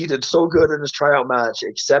did so good in his tryout match,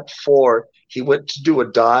 except for he went to do a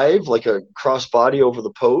dive, like a crossbody over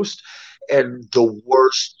the post, and the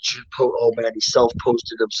worst oh man, he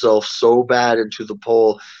self-posted himself so bad into the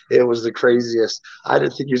pole. It was the craziest. I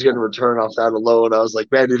didn't think he was going to return off that alone. I was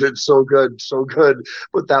like, man, he did so good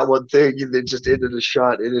with that one thing, and then just ended a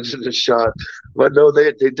shot. But no,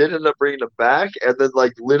 they did end up bringing him back, and then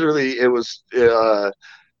like literally it was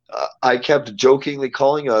I kept jokingly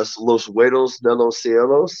calling us Los Güeros de los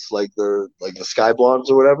Cielos, like the Sky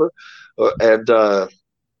Blondes or whatever,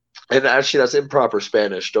 and actually that's improper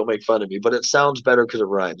Spanish. Don't make fun of me, but it sounds better because it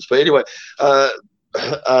rhymes. But anyway,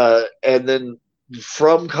 and then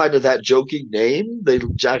from kind of that joking name, they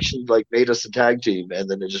actually like made us a tag team, and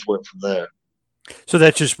then it just went from there. So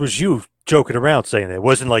that just was you joking around saying that. It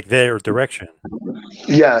wasn't like their direction.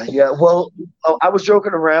 Yeah. Well, I was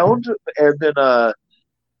joking around, and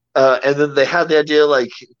then they had the idea,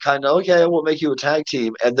 like, kind of, okay, we'll make you a tag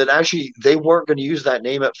team. And then actually, they weren't going to use that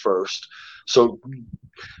name at first. So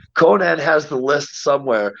Conan has the list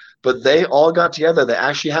somewhere, but they all got together. They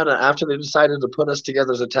actually had after they decided to put us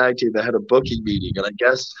together as a tag team, they had a booking meeting. And I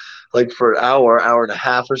guess, like, for an hour and a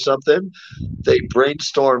half or something, they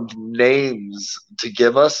brainstormed names to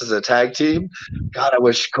give us as a tag team. God, I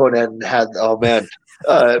wish Conan had, oh, man.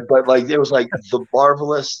 But, like, it was like the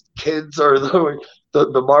Marvelous Kids or the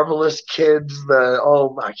Marvelous Kids,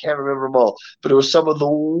 I can't remember them all, but it was some of the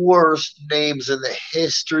worst names in the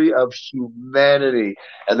history of humanity.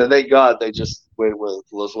 And then thank God they just went with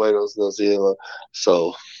Los Güeros de los Cielos.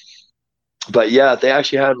 So, but yeah, they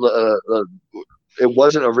actually had it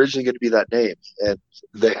wasn't originally going to be that name, and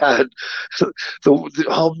they had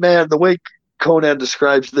the way Conan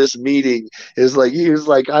describes this meeting is like he was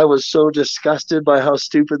like, I was so disgusted by how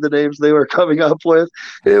stupid the names they were coming up with.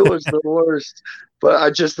 It was the worst.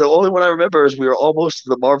 But the only one I remember is we were almost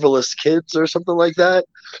the Marvelous Kids or something like that.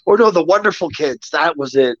 Or no, the Wonderful Kids. That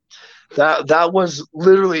was it. That was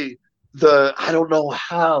literally I don't know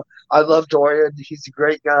how. I love Dorian. He's a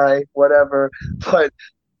great guy, whatever. But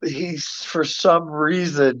he, for some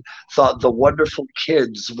reason, thought the Wonderful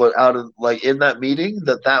Kids were out of like in that meeting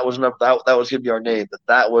that was not that was gonna be our name,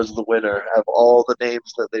 that was the winner of all the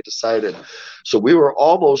names that they decided. So we were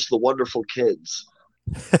almost the Wonderful Kids.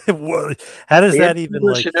 How does that even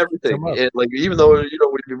English like and everything? And, like even though we'd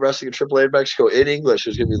be wrestling in AAA in Mexico, in English it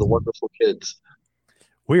was gonna be the Wonderful Kids.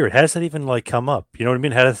 Weird. How does that even like come up? You know what I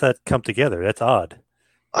mean? How does that come together? That's odd.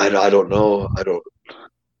 I don't know. I don't.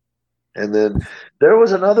 And then there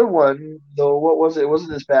was another one, though. What was it? It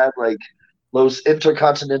wasn't as bad. Like Los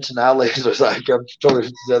Intercontinentales or like I'm totally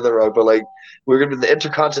saying that wrong, but like we were gonna be the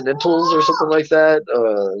Intercontinentals or something like that.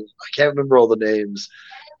 I can't remember all the names,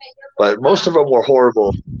 but most of them were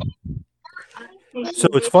horrible. So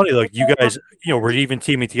it's funny, like you guys, were even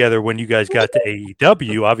teaming together when you guys got to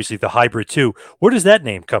AEW, obviously the Hybrid 2. Where does that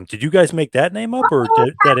name come? Did you guys make that name up or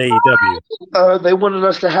did that AEW? They wanted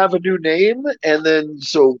us to have a new name, and then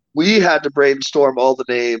so we had to brainstorm all the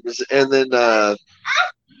names, and then I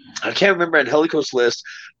can't remember Angelico's list.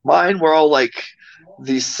 Mine were all like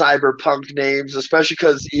these cyberpunk names, especially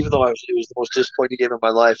because even though it was the most disappointing game of my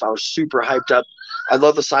life, I was super hyped up. I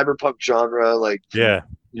love the cyberpunk genre, like yeah.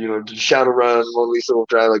 Shadowrun, Mona Lisa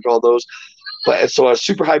Overdrive, like all those. But so I was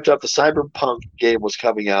super hyped up. The Cyberpunk game was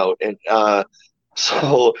coming out, and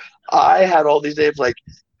so I had all these names like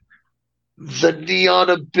the Neon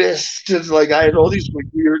Abyss, and like I had all these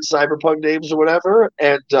weird cyberpunk names or whatever,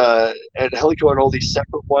 and Helico had all these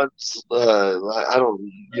separate ones. I don't,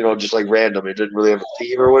 just like random. It didn't really have a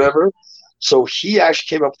theme or whatever. So he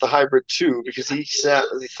actually came up with the Hybrid 2 because he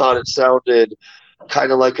thought it sounded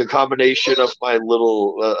kind of like a combination of my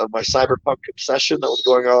my cyberpunk obsession that was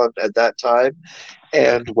going on at that time.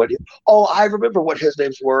 And I remember what his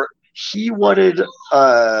names were. He wanted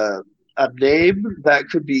a name that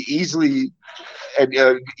could be easily and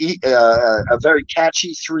a very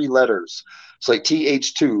catchy 3 letters. It's like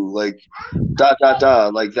TH2, like ...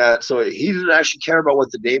 like that. So he didn't actually care about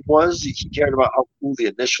what the name was. He cared about how cool the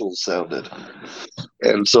initials sounded.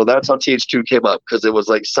 And so that's how TH2 came up, because it was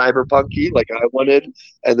like cyberpunky, like I wanted,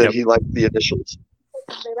 and then he liked the initials.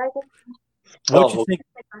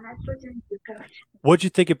 What'd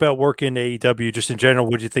you think about working AEW just in general?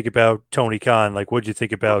 What'd you think about Tony Khan? Like, what'd you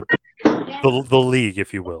think about the league,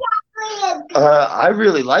 if you will? I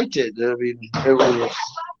really liked it. I mean, it was a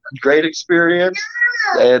great experience,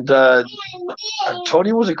 and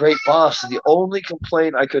Tony was a great boss. The only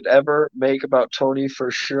complaint I could ever make about Tony for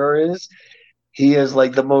sure is he is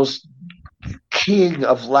like the most king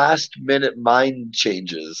of last minute mind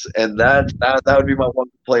changes, and that would be my one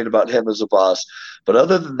complaint about him as a boss. But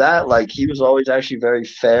other than that, like he was always actually very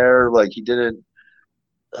fair. Like he didn't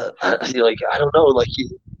like I don't know, like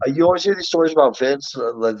you always hear these stories about Vince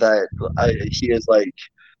he is like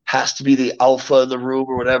has to be the alpha in the room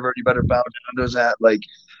or whatever, and you better bow down to his hat. Like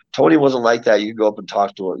Tony wasn't like that. You can go up and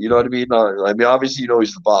talk to him. You know what I mean? No, I mean obviously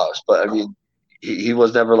he's the boss, but I mean he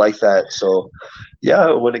was never like that. So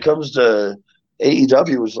yeah, when it comes to AEW,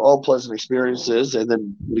 it was all pleasant experiences, and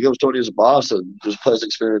then when it comes to Tony as a boss, it was pleasant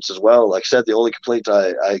experience as well. Like I said, the only complaint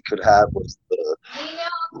I could have was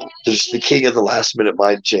just the king of the last minute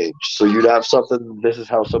mind change. So you'd have something, this is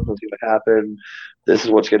how something's going to happen, this is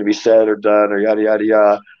what's going to be said or done, or yada yada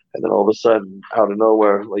yada, and then all of a sudden, out of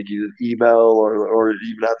nowhere, like you email or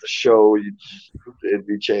even at the show, it'd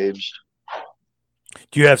be changed.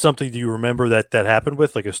 Do you have something do you remember that happened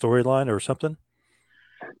with, like a storyline or something?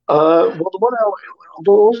 Well, the one it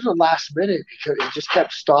wasn't the last minute because it just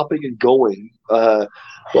kept stopping and going. But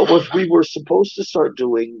we were supposed to start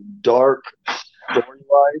doing dark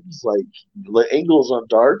storylines, like angles on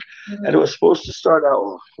dark, and it was supposed to start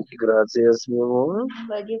out. Gracias, mi amor.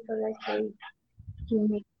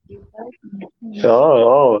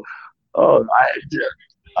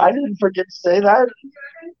 I didn't forget to say that.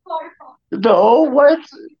 No, what?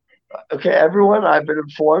 Okay, everyone, I've been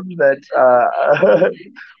informed that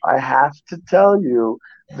I have to tell you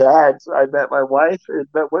that I met my wife.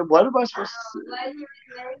 What am I supposed to say?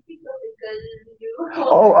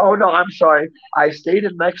 Oh no, I'm sorry. I stayed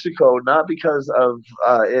in Mexico not because of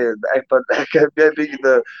but being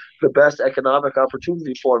the best economic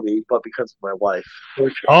opportunity for me, but because of my wife.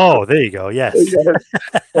 Oh, there you go. Yes. Yes.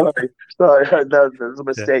 Sorry, that was a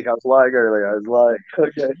mistake. I was lying earlier. I was lying.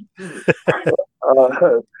 Okay.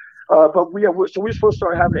 But so we were supposed to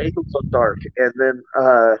start having angles on dark, and then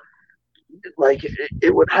like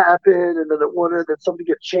it would happen, and then it wouldn't, then something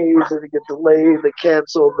get changed, and it get delayed, they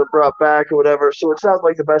canceled, then brought back or whatever. So it's not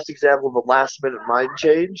like the best example of a last minute mind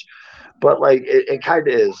change, but like it kind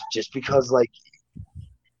of is, just because like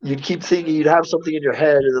you'd keep thinking you'd have something in your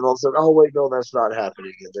head, and then all of a sudden, oh wait, no, that's not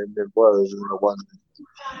happening, and then it was, and then it wasn't.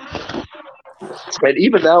 And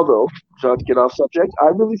even now, though, not to get off subject, I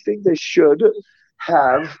really think they should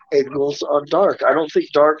have angles on dark. I don't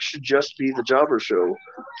think dark should just be the jobber show,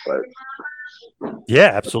 but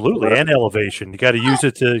Yeah, absolutely. And elevation. You got to use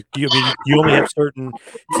it to, I mean, you only have certain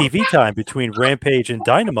TV time between Rampage and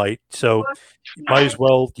Dynamite. So you might as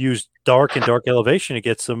well use dark and dark elevation to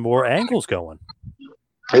get some more angles going.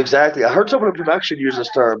 exactly. I heard someone in production use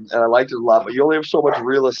this term, and I liked it a lot. But you only have so much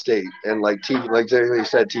real estate and like TV, like they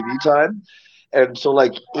said, TV time, and so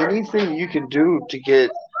like anything you can do to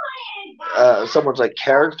get someone's like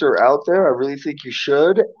character out there, I really think you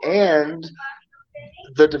should. And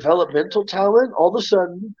the developmental talent, all of a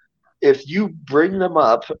sudden, if you bring them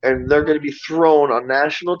up and they're going to be thrown on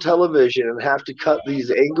national television and have to cut these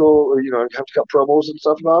angle, or have to cut promos and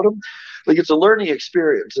stuff about them, like it's a learning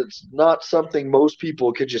experience. It's not something most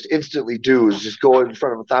people could just instantly do, is just go in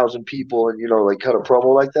front of 1,000 people and like cut a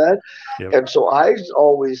promo like that. Yep. And so I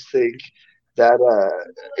always think that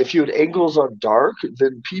if you had angles on dark,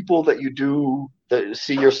 then people that you do that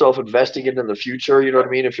see yourself investing in the future, you know what I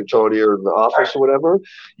mean? If you're Tony or in the office or whatever,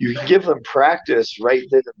 you can give them practice right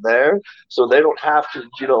then and there, so they don't have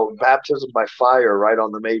to, baptism by fire right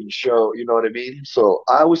on the main show. You know what I mean? So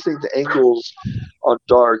I always think the angles on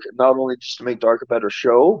dark, not only just to make dark a better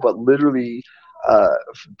show, but literally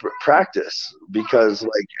practice, because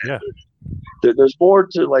there's more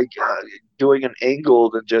to doing an angle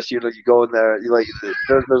than just you go in there.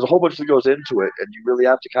 There's a whole bunch that goes into it, and you really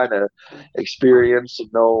have to kind of experience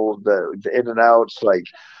and know the in and outs.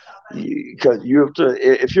 Because you have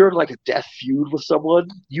to, if you're in a death feud with someone,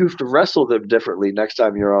 you have to wrestle them differently next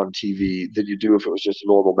time you're on TV than you do if it was just a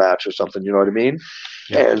normal match or something. You know what I mean?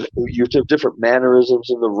 Yeah. And you have to have different mannerisms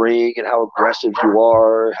in the ring and how aggressive you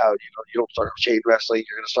are. How you don't start chain wrestling,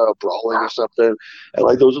 you're going to start out brawling or something.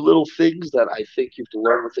 And those are little things that I think you have to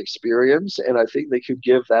learn with experience. And I think they could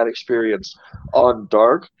give that experience on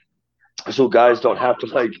dark, so guys don't have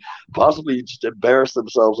to possibly just embarrass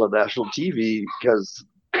themselves on national TV because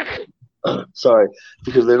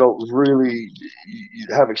they don't really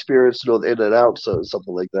have experience to know the in and outs of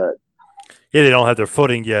something like that. Yeah, they don't have their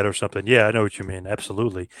footing yet or something. Yeah, I know what you mean.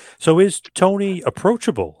 Absolutely. So is Tony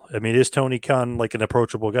approachable? I mean, is Tony Khan an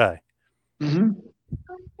approachable guy? Mm-hmm.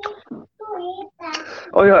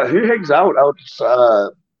 Oh, yeah. He hangs out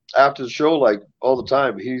after the show all the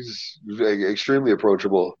time. He's extremely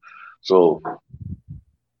approachable. So,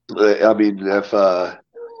 I mean,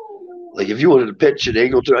 if you wanted to pitch an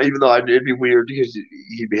angle to, even though it'd be weird because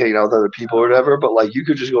he'd be hanging out with other people or whatever, but you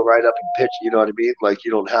could just go right up and pitch, you know what I mean?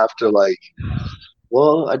 You don't have to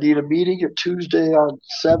well, I need a meeting at Tuesday on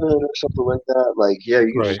 7 or something like that.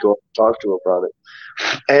 You can just go up and talk to him about it.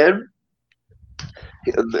 And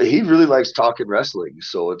he really likes talking wrestling,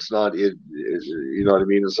 so it's not, you know what I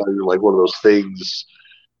mean? It's not even one of those things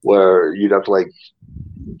where you'd have to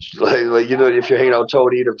if you're hanging out with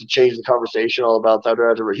Tony, you'd have to change the conversation all about that.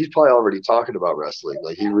 He's probably already talking about wrestling.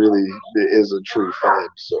 He really is a true fan.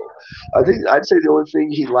 So I think I'd say the only thing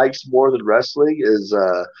he likes more than wrestling is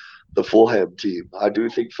the Fulham team. I do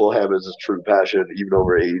think Fulham is his true passion, even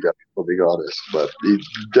over AEW, I'll be honest. But he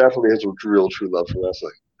definitely has a real true love for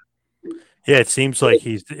wrestling. Yeah, it seems like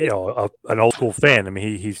he's an old school fan. I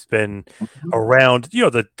mean, he's been around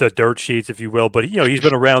the dirt sheets, if you will, but he's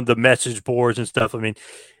been around the message boards and stuff. I mean,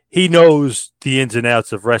 he knows the ins and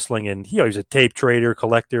outs of wrestling, and he's a tape trader,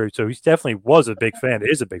 collector, so he definitely was a big fan.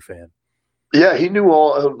 Is a big fan. Yeah, he knew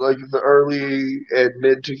all the early and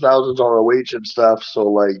mid 2000s ROH and stuff.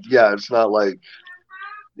 So it's not one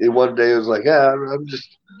day it was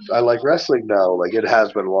I like wrestling now. It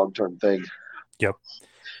has been a long term thing. Yep.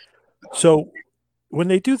 So when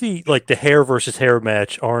they do the hair versus hair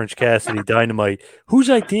match, Orange Cassidy, Dynamite, whose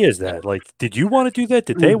idea is that? Did you want to do that?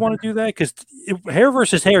 Did they want to do that? Because hair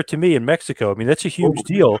versus hair to me in Mexico, I mean, that's a huge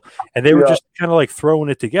deal. And they were just kind of throwing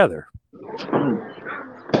it together.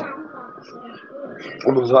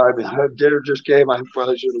 I'm sorry, dinner just came. I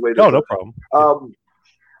probably should have waited. No problem.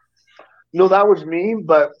 No, that was me,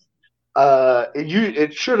 but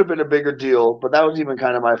it should have been a bigger deal, but that was even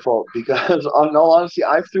kind of my fault because, in all honesty,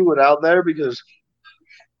 I threw it out there because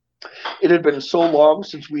it had been so long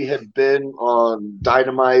since we had been on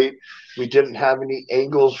Dynamite. We didn't have any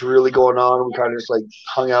angles really going on. We kind of just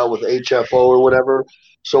hung out with HFO or whatever.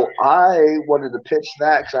 So I wanted to pitch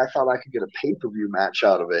that because I thought I could get a pay-per-view match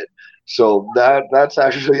out of it. So that's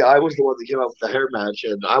actually I was the one that came up with the hair match,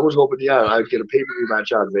 and I was hoping, yeah, I'd get a pay-per-view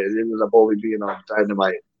match out of it. It ended up only being on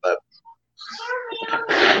Dynamite, but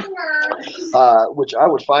which I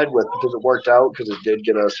was fine with because it worked out because it did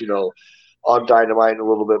get us, on Dynamite and a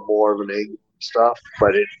little bit more of an angle and stuff.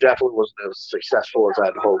 But it definitely wasn't as successful as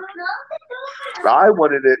I'd hoped. I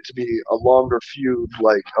wanted it to be a longer feud,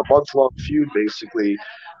 like a month-long feud, basically,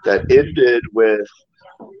 that ended with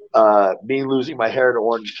me losing my hair to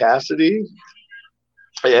Orange Cassidy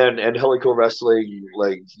and Helico Wrestling,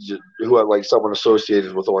 like who had like someone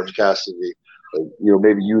associated with Orange Cassidy, like,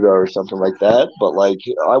 maybe Yuta or something like that. But like,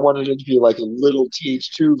 I wanted it to be like a little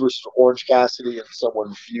TH2 versus Orange Cassidy and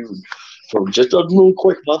someone feud from just a little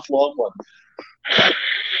quick month-long one.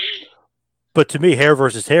 But to me, hair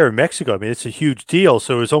versus hair in Mexico, I mean, it's a huge deal.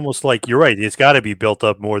 So it's almost like you're right. It's got to be built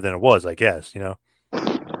up more than it was, I guess, Yeah.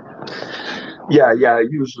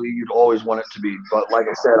 Usually you'd always want it to be. But like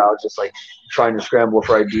I said, I was just like trying to scramble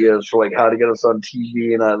for ideas for like how to get us on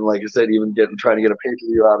TV. And like I said, even trying to get a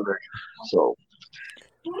pay-per-view out of it. So,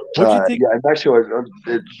 in Mexico,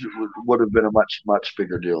 it would have been a much, much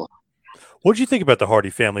bigger deal. What did you think about the Hardy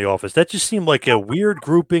Family Office? That just seemed like a weird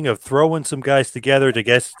grouping of throwing some guys together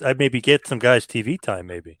to maybe get some guys TV time,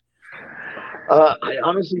 maybe. I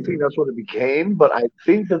honestly think that's what it became, but I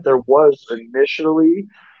think that there was initially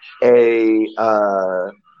a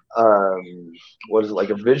a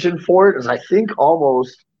vision for it, and I think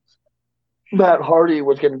almost Matt Hardy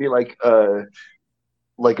was going to be like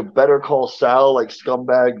a Better Call Saul, like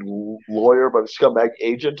scumbag lawyer, but scumbag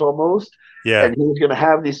agent almost. Yeah. And he was going to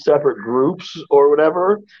have these separate groups or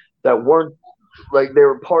whatever that weren't like they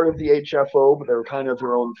were part of the HFO, but they were kind of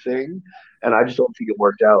their own thing. And I just don't think it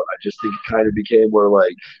worked out. I just think it kind of became where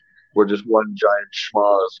like we're just one giant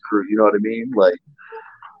schmoz crew. You know what I mean? Like,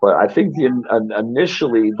 but I think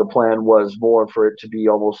initially the plan was more for it to be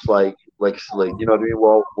almost like you know what I mean?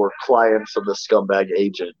 Well, we're clients of the scumbag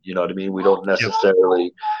agent. You know what I mean? We don't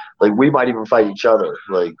necessarily like we might even fight each other.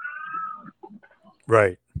 Like,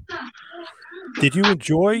 right. Did you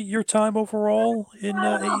enjoy your time overall in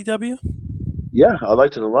AEW? Yeah, I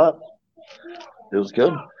liked it a lot. It was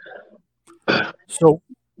good. So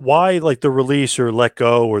why like the release or let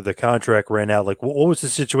go or the contract ran out? Like what was the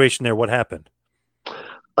situation there? What happened?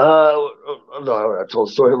 No, I told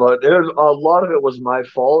a story about it. There's a lot of it was my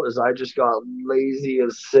fault as I just got lazy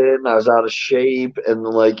as sin. I was out of shape and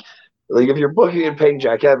like if you're booking and paying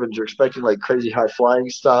Jack Evans, you're expecting like crazy high flying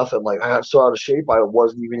stuff, and like I got so out of shape, I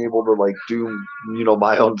wasn't even able to like do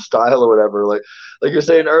my own style or whatever. Like you're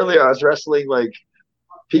saying earlier, I was wrestling like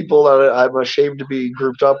people that I'm ashamed to be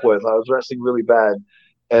grouped up with. I was wrestling really bad,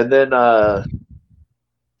 and then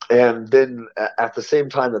at the same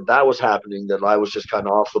time that was happening, that I was just kind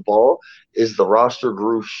of off the ball, is the roster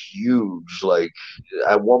grew huge. Like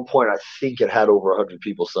at one point, I think it had over 100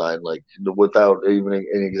 people signed, like without even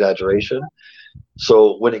any exaggeration.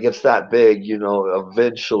 So when it gets that big,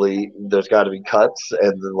 eventually there's got to be cuts,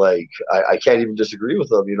 and then like I can't even disagree with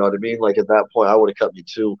them. You know what I mean? Like at that point, I would have cut me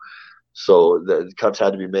too. So the cuts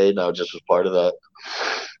had to be made, and I just was part of that.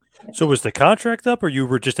 So was the contract up, or you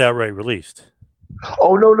were just outright released?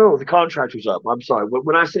 Oh, no, the contract was up. I'm sorry.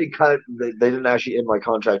 When I say cut, they didn't actually end my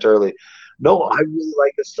contract early. No, I really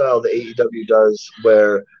like the style that AEW does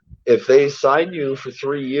where if they sign you for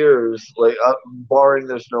 3 years, like barring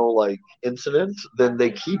there's no like incident, then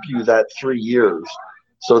they keep you that 3 years.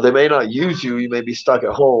 So they may not use you. You may be stuck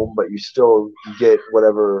at home, but you still get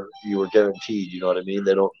whatever you were guaranteed. You know what I mean?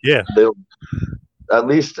 They don't. At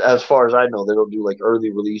least as far as I know, they don't do like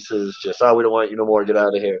early releases. Just we don't want you no more. Get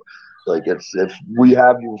out of here. Like if we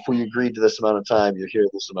have you, if we agreed to this amount of time, you're here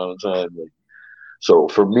this amount of time. Like, so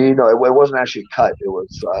for me, no, it wasn't actually cut. It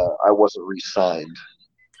was I wasn't re-signed.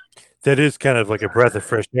 That is kind of like a breath of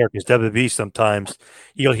fresh air because WWE sometimes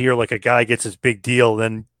you'll hear like a guy gets his big deal,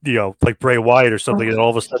 then like Bray Wyatt or something, and all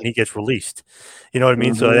of a sudden he gets released. You know what I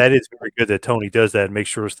mean? Mm-hmm. So that is very good that Tony does that and makes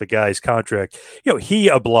sure it's the guy's contract. He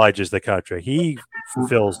obliges the contract. He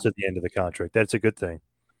fulfills to the end of the contract. That's a good thing.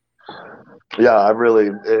 Yeah, I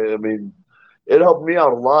mean, it helped me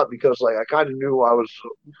out a lot because like I kind of knew I was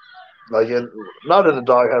like not in the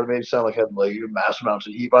doghouse. It made it sound like I had like mass amounts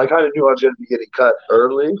of heat, but I kind of knew I was going to be getting cut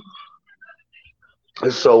early.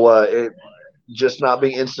 And so it just not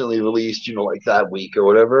being instantly released, like that week or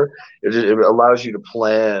whatever, it allows you to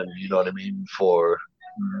plan, you know what I mean, for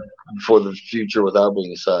the future without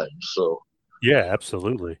being signed. So yeah,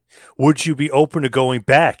 absolutely. Would you be open to going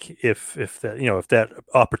back if that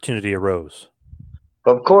opportunity arose?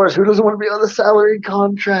 Of course, who doesn't want to be on the salary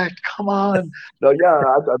contract? Come on. No, yeah,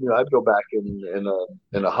 I mean, I'd go back in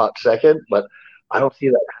a hot second, but I don't see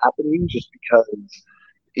that happening just because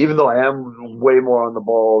even though I am way more on the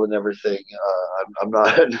ball and everything, I'm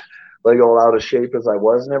not like all out of shape as I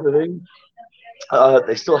was and everything.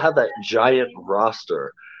 They still have that giant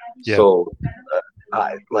roster. Yeah. So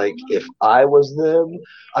I like if I was them,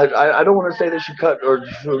 I don't want to say they should cut or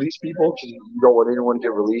release people because you don't want anyone to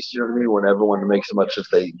get released. You know what I mean? Want everyone to make as much as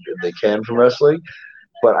they can from wrestling.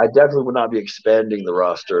 But I definitely would not be expanding the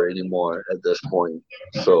roster anymore at this point.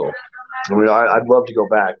 So I mean, I'd love to go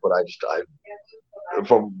back, but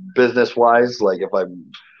from business wise, like if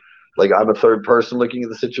I'm a third person looking at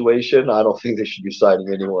the situation, I don't think they should be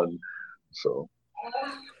signing anyone. So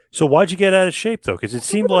why'd you get out of shape though? Because it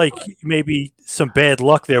seemed like maybe some bad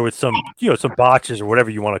luck there with some botches or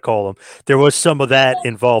whatever you want to call them. There was some of that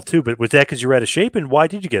involved too. But was that because you were out of shape? And why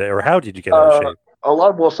did you get it, or how did you get out of shape?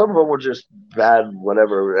 Some of them were just bad,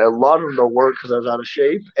 whatever. A lot of them don't work because I was out of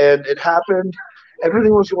shape, and it happened.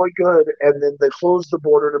 Everything was going good, and then they closed the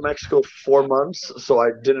border to Mexico for 4 months, so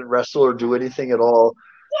I didn't wrestle or do anything at all.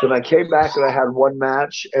 Then I came back and I had one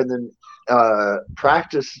match, and then in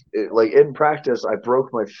practice, I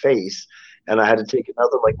broke my face, and I had to take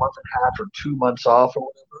another month and a half or 2 months off or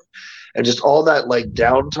whatever, and just all that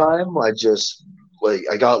downtime,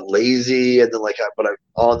 I got lazy, and then but I'm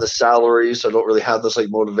on the salary, so I don't really have this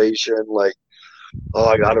motivation,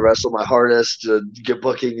 I got to wrestle my hardest to get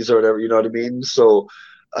bookings or whatever, you know what I mean? So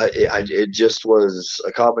it just was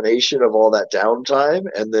a combination of all that downtime.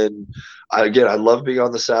 And then I love being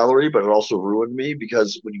on the salary, but it also ruined me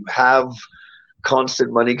because when you have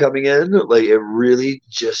constant money coming in, it really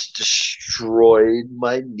just destroyed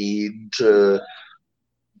my need to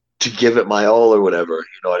give it my all or whatever,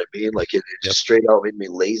 you know what I mean? It just straight out made me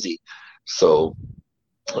lazy. So,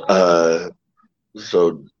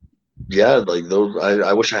 yeah, those.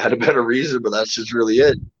 I wish I had a better reason, but that's just really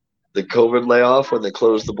it. The COVID layoff when they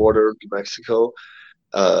closed the border to Mexico,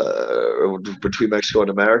 between Mexico and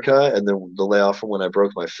America, and then the layoff from when I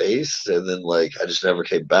broke my face, and then I just never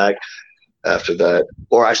came back after that.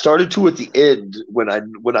 Or I started to at the end when I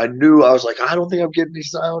knew I was I don't think I'm getting any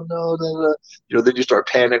sound. No. Then you start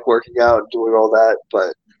panic working out and doing all that,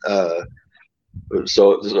 but.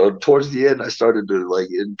 So towards the end, I started to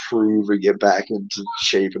improve and get back into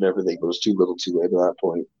shape and everything. But it was too little, too late at that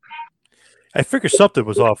point. I figured something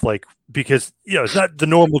was off, because it's not the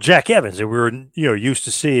normal Jack Evans that we were used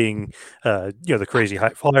to seeing, the crazy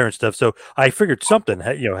high flyer and stuff. So I figured something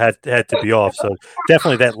had to be off. So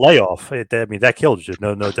definitely that layoff. That killed you.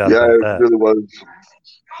 No doubt. Yeah, about it that. really was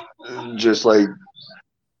just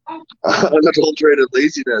unadulterated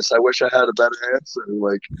laziness. I wish I had a better answer.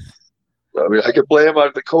 I could blame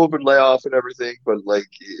on the COVID layoff and everything, but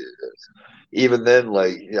even then,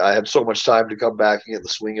 I had so much time to come back and get the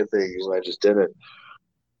swing of things, and I just didn't.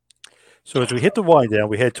 So as we hit the wind down,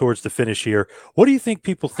 we head towards the finish here. What do you think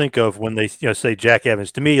people think of when they say Jack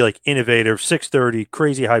Evans? To me, innovative, 630,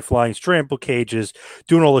 crazy high flying, scramble cages,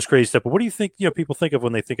 doing all this crazy stuff. But what do you think people think of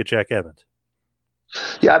when they think of Jack Evans?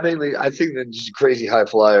 Yeah, mainly I think that just crazy high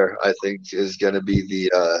flyer. I think is going to be the.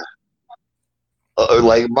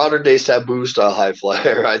 Modern day Sabu style high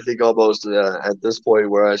flyer, I think almost at this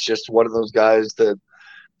point where it's just one of those guys that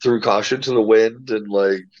threw caution to the wind and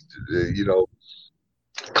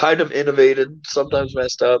kind of innovated, sometimes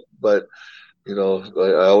messed up, but I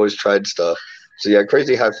always tried stuff. So yeah,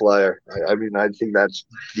 crazy high flyer. I think that's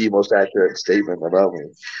the most accurate statement about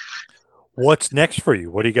me. What's next for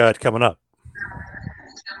you? What do you got coming up?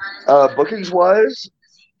 Bookings wise,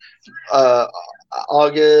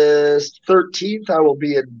 August 13th, I will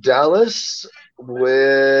be in Dallas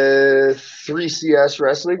with 3CS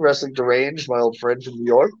Wrestling Deranged, my old friend from New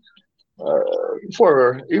York.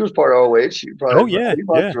 He was part of OH. Yeah.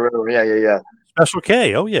 Special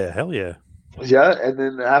K. Oh yeah, hell yeah. Yeah, and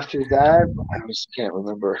then after that, I just can't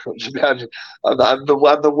remember. I'm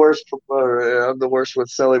the worst. I'm the worst with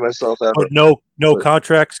selling myself ever. No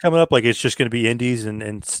contracts coming up. It's just going to be indies and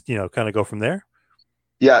kind of go from there.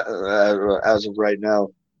 Yeah, as of right now,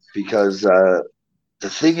 because the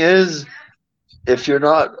thing is, if you're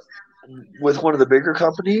not with one of the bigger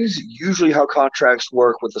companies, usually how contracts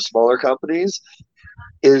work with the smaller companies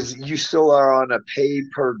is you still are on a pay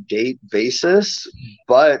per date basis,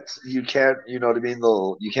 but you can't, you know what I mean?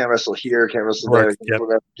 You can't wrestle here, can't wrestle there,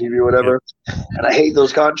 TV, whatever. Yep. And I hate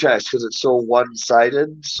those contracts because it's so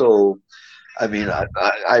one-sided. So,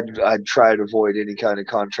 I'd try to avoid any kind of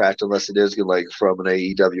contract unless it is from an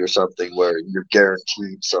AEW or something where you're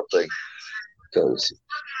guaranteed something. Because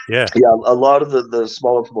a lot of the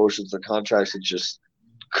smaller promotions, the contracts are just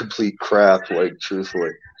complete crap, like,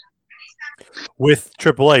 truthfully. With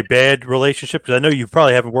AAA, bad relationship? 'Cause I know you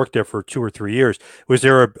probably haven't worked there for 2 or 3 years. Was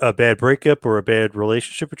there a bad breakup or a bad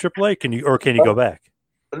relationship with AAA? Can you go back?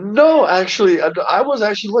 No, actually, I was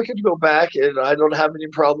actually looking to go back, and I don't have any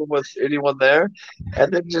problem with anyone there.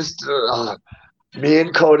 And then just me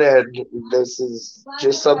and Conan, this is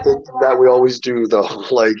just something that we always do, though.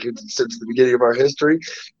 Like, since the beginning of our history,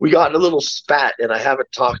 we got in a little spat, and I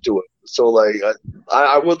haven't talked to him. So, like,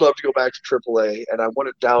 I would love to go back to AAA, and I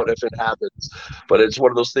wouldn't doubt if it happens. But it's one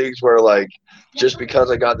of those things where, like, just because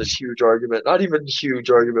I got this huge argument, not even huge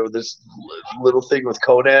argument with this little thing with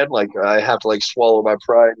Conan, like, I have to, like, swallow my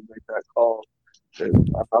pride and make that call. I'm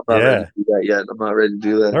not ready to do that yet. I'm not ready to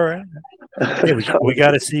do that. All right. Yeah, we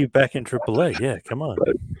got to see you back in AAA. Yeah, come on.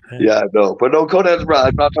 Yeah, no. But no, Conan's brother.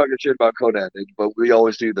 I'm not talking shit about Conan, but we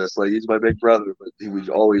always do this. Like, he's my big brother, but he would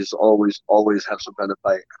always have some kind of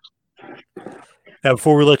fight. Now,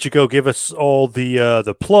 before we let you go, give us all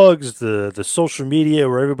the plugs, the social media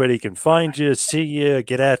where everybody can find you, see you,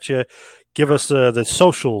 get at you. Give us the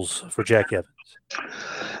socials for Jack Evans.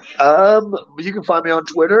 You can find me on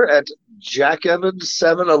Twitter at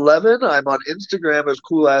JackEvans711. I'm on Instagram as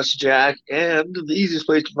CoolAssJack, and the easiest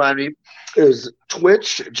place to find me is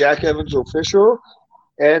Twitch, Jack Evans Official.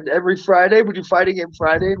 And every Friday, we do Fighting Game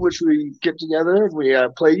Friday, in which we get together and we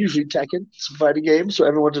play usually Tekken, some fighting games. So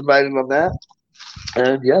everyone's invited on that.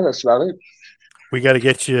 And yeah, that's about it. We got to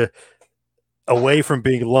get you away from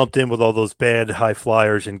being lumped in with all those bad high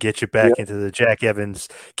flyers and get you back into the Jack Evans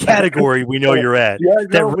category we know you're at.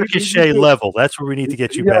 That Ricochet level. That's where we need to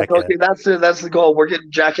get you back at. That's the goal. We're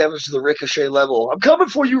getting Jack Evans to the Ricochet level. I'm coming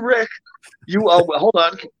for you, Rick. Hold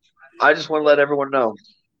on. I just want to let everyone know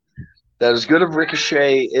that as good as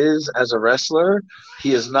Ricochet is as a wrestler,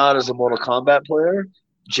 he is not as a Mortal Kombat player.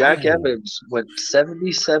 Jack Evans went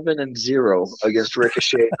 77-0 against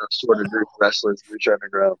Ricochet and a sort of group of wrestlers in the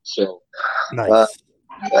underground. So, nice.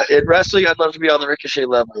 In wrestling, I'd love to be on the Ricochet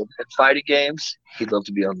level. In fighting games, he'd love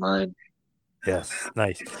to be on mine. Yes,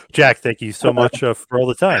 nice. Jack, thank you so much for all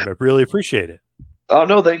the time. I really appreciate it. Oh,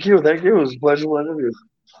 no, thank you. Thank you. It was a pleasure to interview.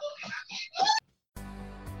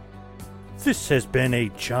 This has been a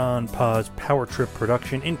John Paz Power Trip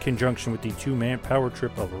production in conjunction with the Two-Man Power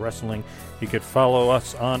Trip of Wrestling. You could follow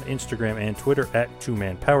us on Instagram and Twitter at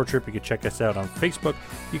Two-Man Power Trip. You could check us out on Facebook.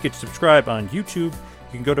 You could subscribe on YouTube.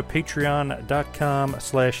 You can go to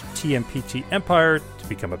patreon.com/TMPT Empire to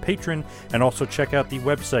become a patron, and also check out the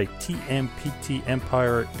website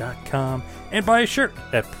tmptempire.com and buy a shirt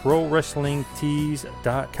at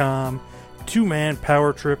prowrestlingtees.com. Two-Man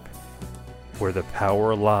Power Trip, where the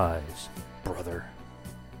power lies, brother.